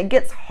 because when it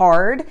gets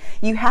hard,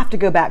 you have to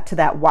go back to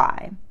that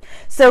why.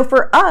 So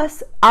for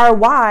us, our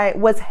why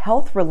was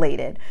health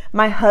related.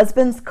 My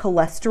husband's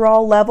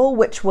cholesterol level,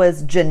 which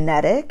was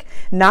genetic,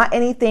 not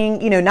anything,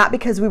 not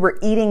because we were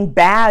eating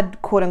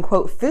bad, quote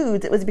unquote,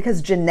 foods. It was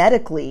because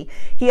genetically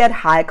he had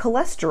high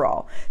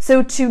cholesterol.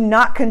 So to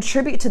not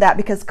contribute to that,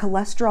 because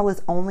cholesterol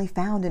is only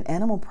found in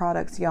animal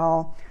products,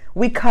 y'all,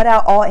 we cut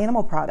out all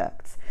animal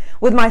products.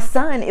 With my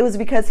son, it was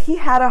because he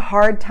had a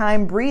hard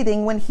time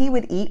breathing when he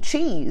would eat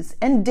cheese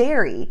and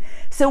dairy.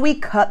 So we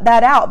cut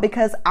that out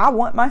because I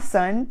want my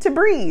son to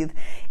breathe.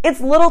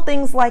 It's little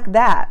things like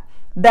that.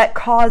 that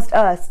caused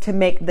us to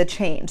make the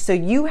change. So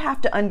you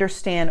have to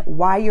understand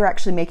why you're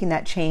actually making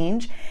that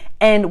change.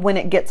 And when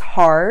it gets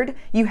hard,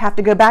 you have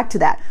to go back to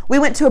that. We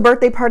went to a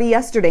birthday party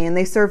yesterday and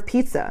they served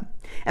pizza.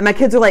 And my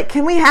kids are like,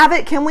 can we have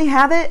it? Can we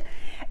have it?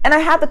 And I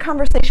had the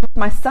conversation with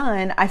my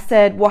son. I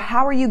said, well,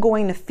 how are you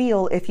going to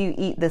feel if you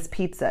eat this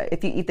pizza,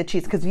 if you eat the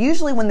cheese? Because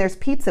usually when there's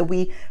pizza,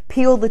 we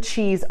peel the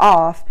cheese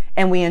off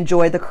and we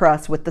enjoy the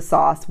crust with the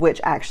sauce,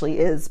 which actually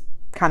is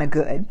kind of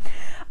good.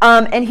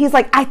 And he's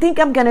like, I think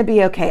I'm going to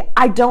be okay.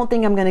 I don't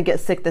think I'm going to get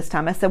sick this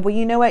time. I said, well,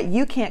 you know what?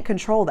 You can't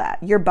control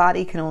that. Your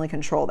body can only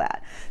control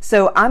that.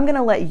 So I'm going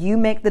to let you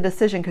make the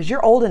decision because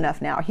you're old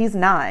enough now. He's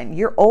 9.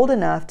 You're old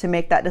enough to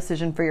make that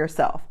decision for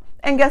yourself.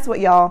 And guess what,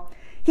 y'all?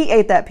 He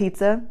ate that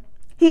pizza.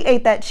 He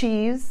ate that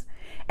cheese.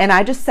 And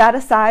I just sat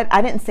aside.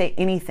 I didn't say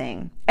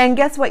anything. And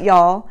guess what,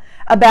 y'all?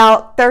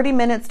 About 30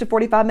 minutes to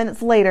 45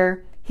 minutes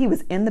later, he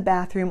was in the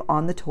bathroom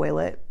on the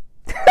toilet.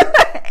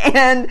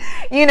 And,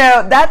 you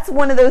know, that's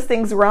one of those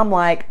things where I'm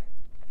like,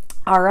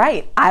 all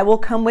right, I will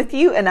come with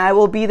you and I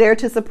will be there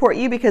to support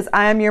you because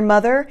I am your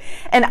mother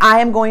and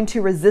I am going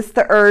to resist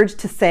the urge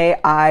to say,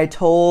 I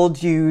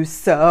told you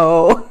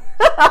so.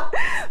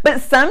 But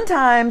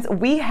sometimes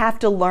we have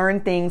to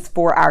learn things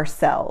for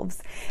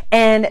ourselves.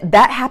 And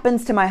that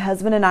happens to my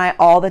husband and I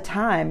all the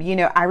time. You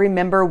know, I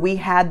remember we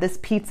had this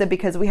pizza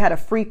because we had a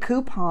free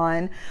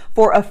coupon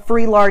for a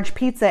free large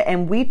pizza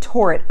and we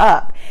tore it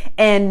up.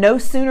 And no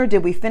sooner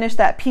did we finish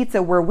that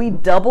pizza where we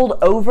doubled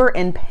over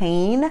in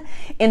pain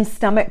in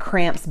stomach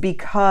cramps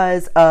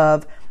because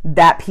of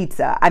that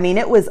pizza. I mean,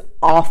 it was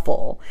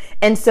awful.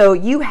 And so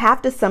you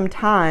have to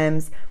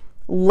sometimes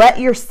let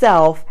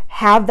yourself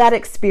have that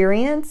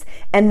experience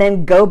and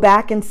then go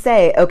back and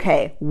say,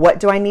 okay, what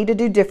do I need to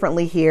do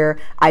differently here?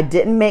 I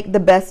didn't make the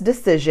best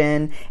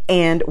decision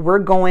and we're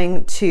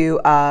going to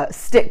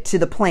stick to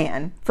the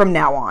plan from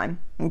now on.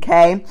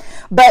 Okay.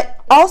 But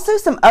also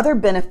some other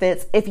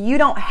benefits, if you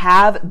don't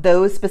have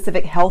those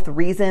specific health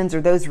reasons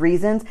or those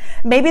reasons,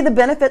 maybe the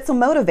benefits will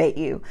motivate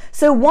you.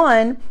 So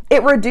one,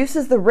 it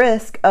reduces the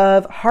risk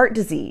of heart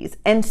disease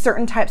and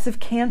certain types of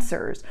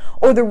cancers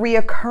or the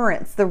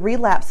reoccurrence, the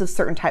relapse of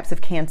certain types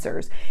of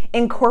cancers.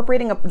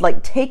 Incorporating,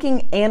 like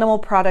taking animal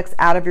products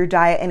out of your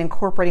diet and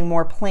incorporating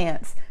more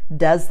plants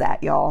does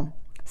that, y'all.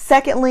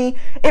 Secondly,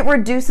 it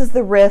reduces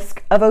the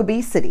risk of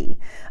obesity.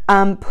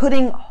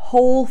 Putting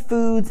whole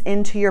foods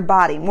into your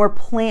body, more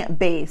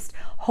plant-based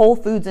whole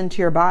foods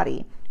into your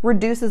body,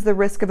 reduces the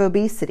risk of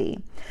obesity.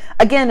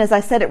 Again, as I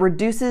said, it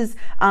reduces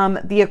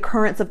the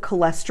occurrence of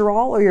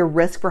cholesterol or your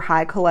risk for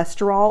high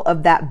cholesterol,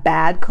 of that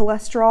bad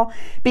cholesterol,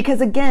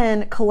 because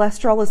again,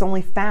 cholesterol is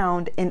only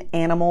found in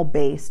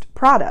animal-based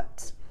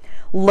products.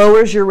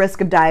 Lowers your risk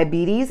of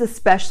diabetes,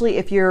 especially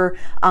if you're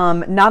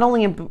not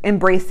only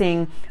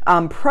embracing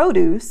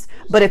produce,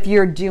 but if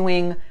you're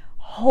doing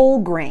whole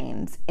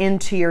grains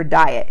into your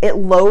diet. It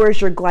lowers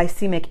your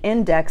glycemic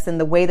index and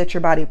the way that your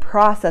body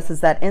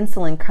processes that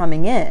insulin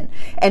coming in.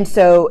 And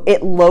so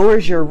it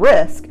lowers your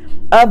risk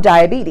of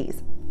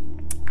diabetes.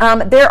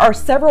 There are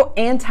several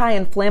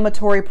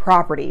anti-inflammatory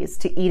properties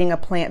to eating a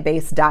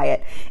plant-based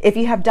diet. If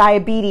you have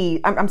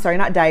diabetes, I'm sorry,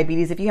 not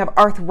diabetes, if you have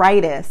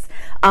arthritis,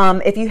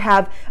 if you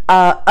have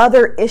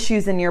other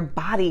issues in your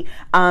body,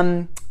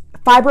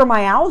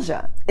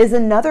 fibromyalgia is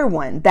another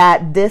one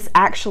that this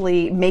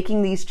actually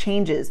making these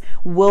changes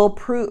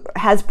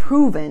has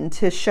proven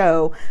to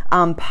show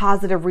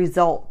positive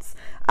results.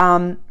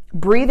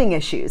 Breathing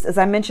issues. As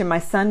I mentioned, my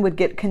son would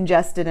get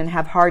congested and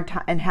have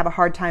a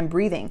hard time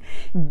breathing.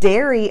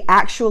 Dairy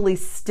actually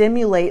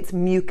stimulates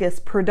mucus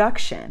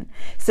production.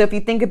 So if you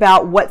think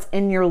about what's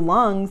in your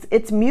lungs,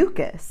 it's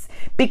mucus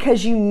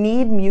because you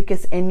need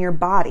mucus in your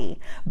body.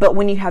 But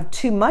when you have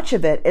too much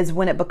of it is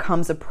when it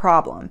becomes a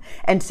problem.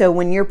 And so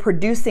when you're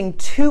producing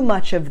too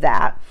much of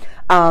that,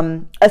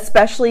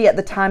 especially at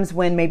the times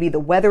when maybe the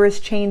weather is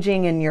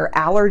changing and your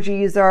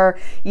allergies are,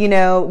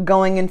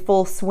 going in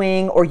full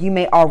swing, or you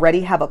may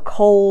already have a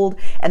cold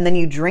and then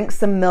you drink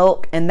some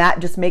milk and that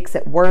just makes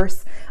it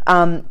worse.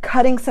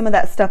 Cutting some of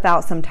that stuff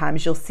out,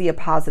 sometimes you'll see a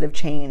positive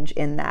change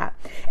in that.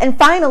 And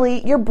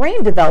finally, your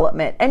brain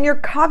development and your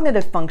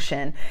cognitive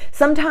function.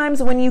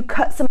 Sometimes when you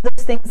cut some of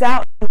those things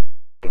out,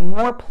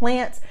 more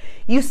plants,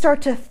 you start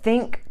to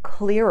think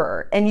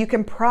clearer and you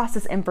can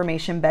process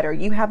information better.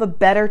 You have a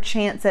better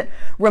chance at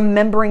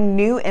remembering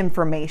new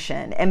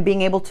information and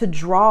being able to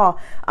draw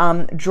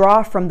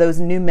from those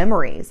new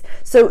memories.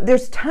 So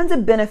there's tons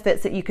of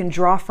benefits that you can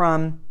draw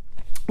from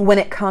when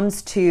it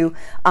comes to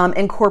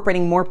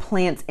incorporating more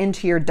plants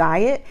into your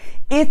diet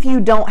if you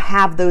don't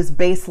have those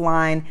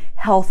baseline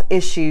health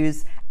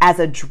issues as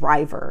a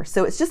driver.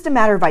 So it's just a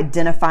matter of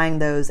identifying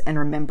those and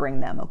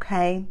remembering them,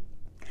 okay?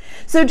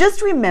 So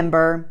just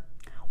remember,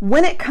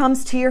 when it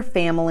comes to your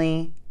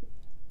family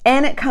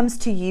and it comes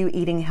to you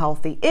eating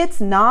healthy, it's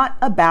not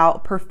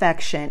about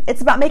perfection.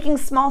 It's about making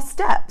small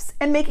steps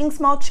and making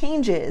small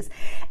changes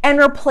and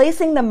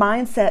replacing the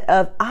mindset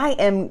of I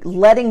am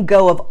letting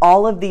go of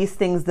all of these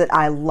things that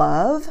I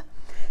love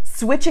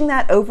switching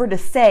that over to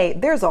say,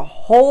 there's a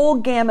whole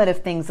gamut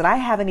of things that I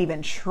haven't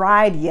even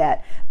tried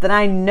yet that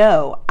I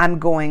know I'm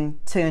going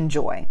to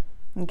enjoy.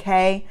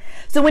 Okay?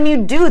 So when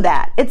you do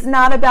that, it's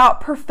not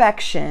about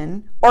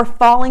perfection or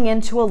falling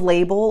into a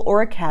label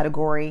or a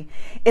category.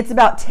 It's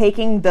about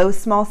taking those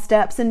small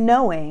steps and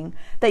knowing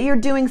that you're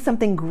doing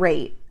something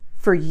great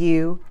for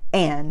you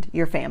and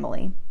your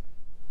family.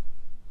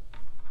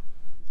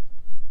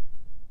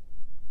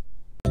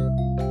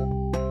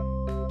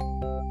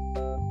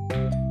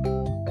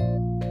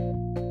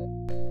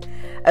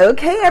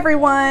 Okay,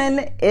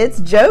 everyone, it's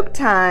joke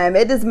time.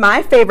 It is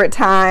my favorite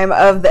time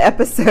of the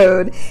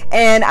episode,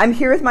 and I'm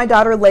here with my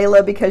daughter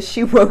Layla because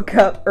she woke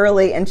up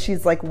early and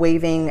she's like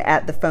waving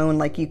at the phone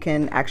like you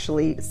can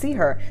actually see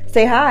her.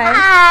 Say hi.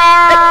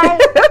 Hi.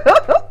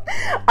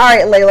 All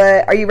right,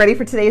 Layla, are you ready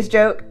for today's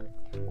joke?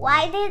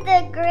 Why did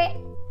the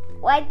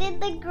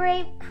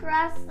grape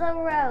cross the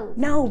road?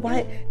 No.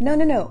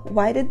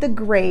 Why did the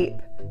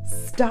grape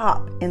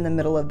stop in the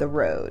middle of the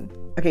road?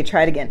 Okay,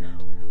 try it again.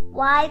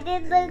 Why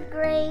did the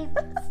grape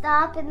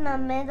stop in the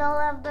middle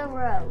of the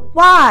road?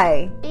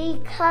 Why?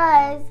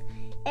 Because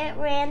it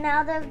ran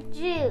out of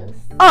juice.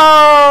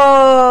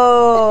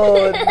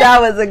 Oh, that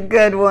was a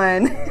good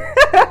one.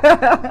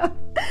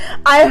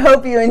 I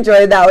hope you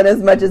enjoyed that one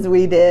as much as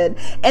we did.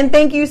 And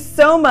thank you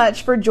so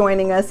much for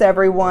joining us,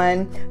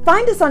 everyone.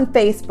 Find us on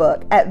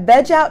Facebook at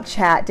Veg Out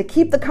Chat to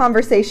keep the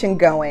conversation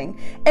going.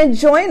 And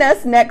join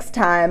us next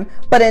time.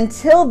 But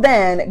until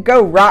then,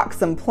 go rock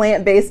some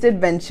plant-based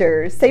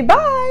adventures. Say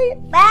bye.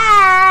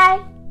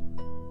 Bye.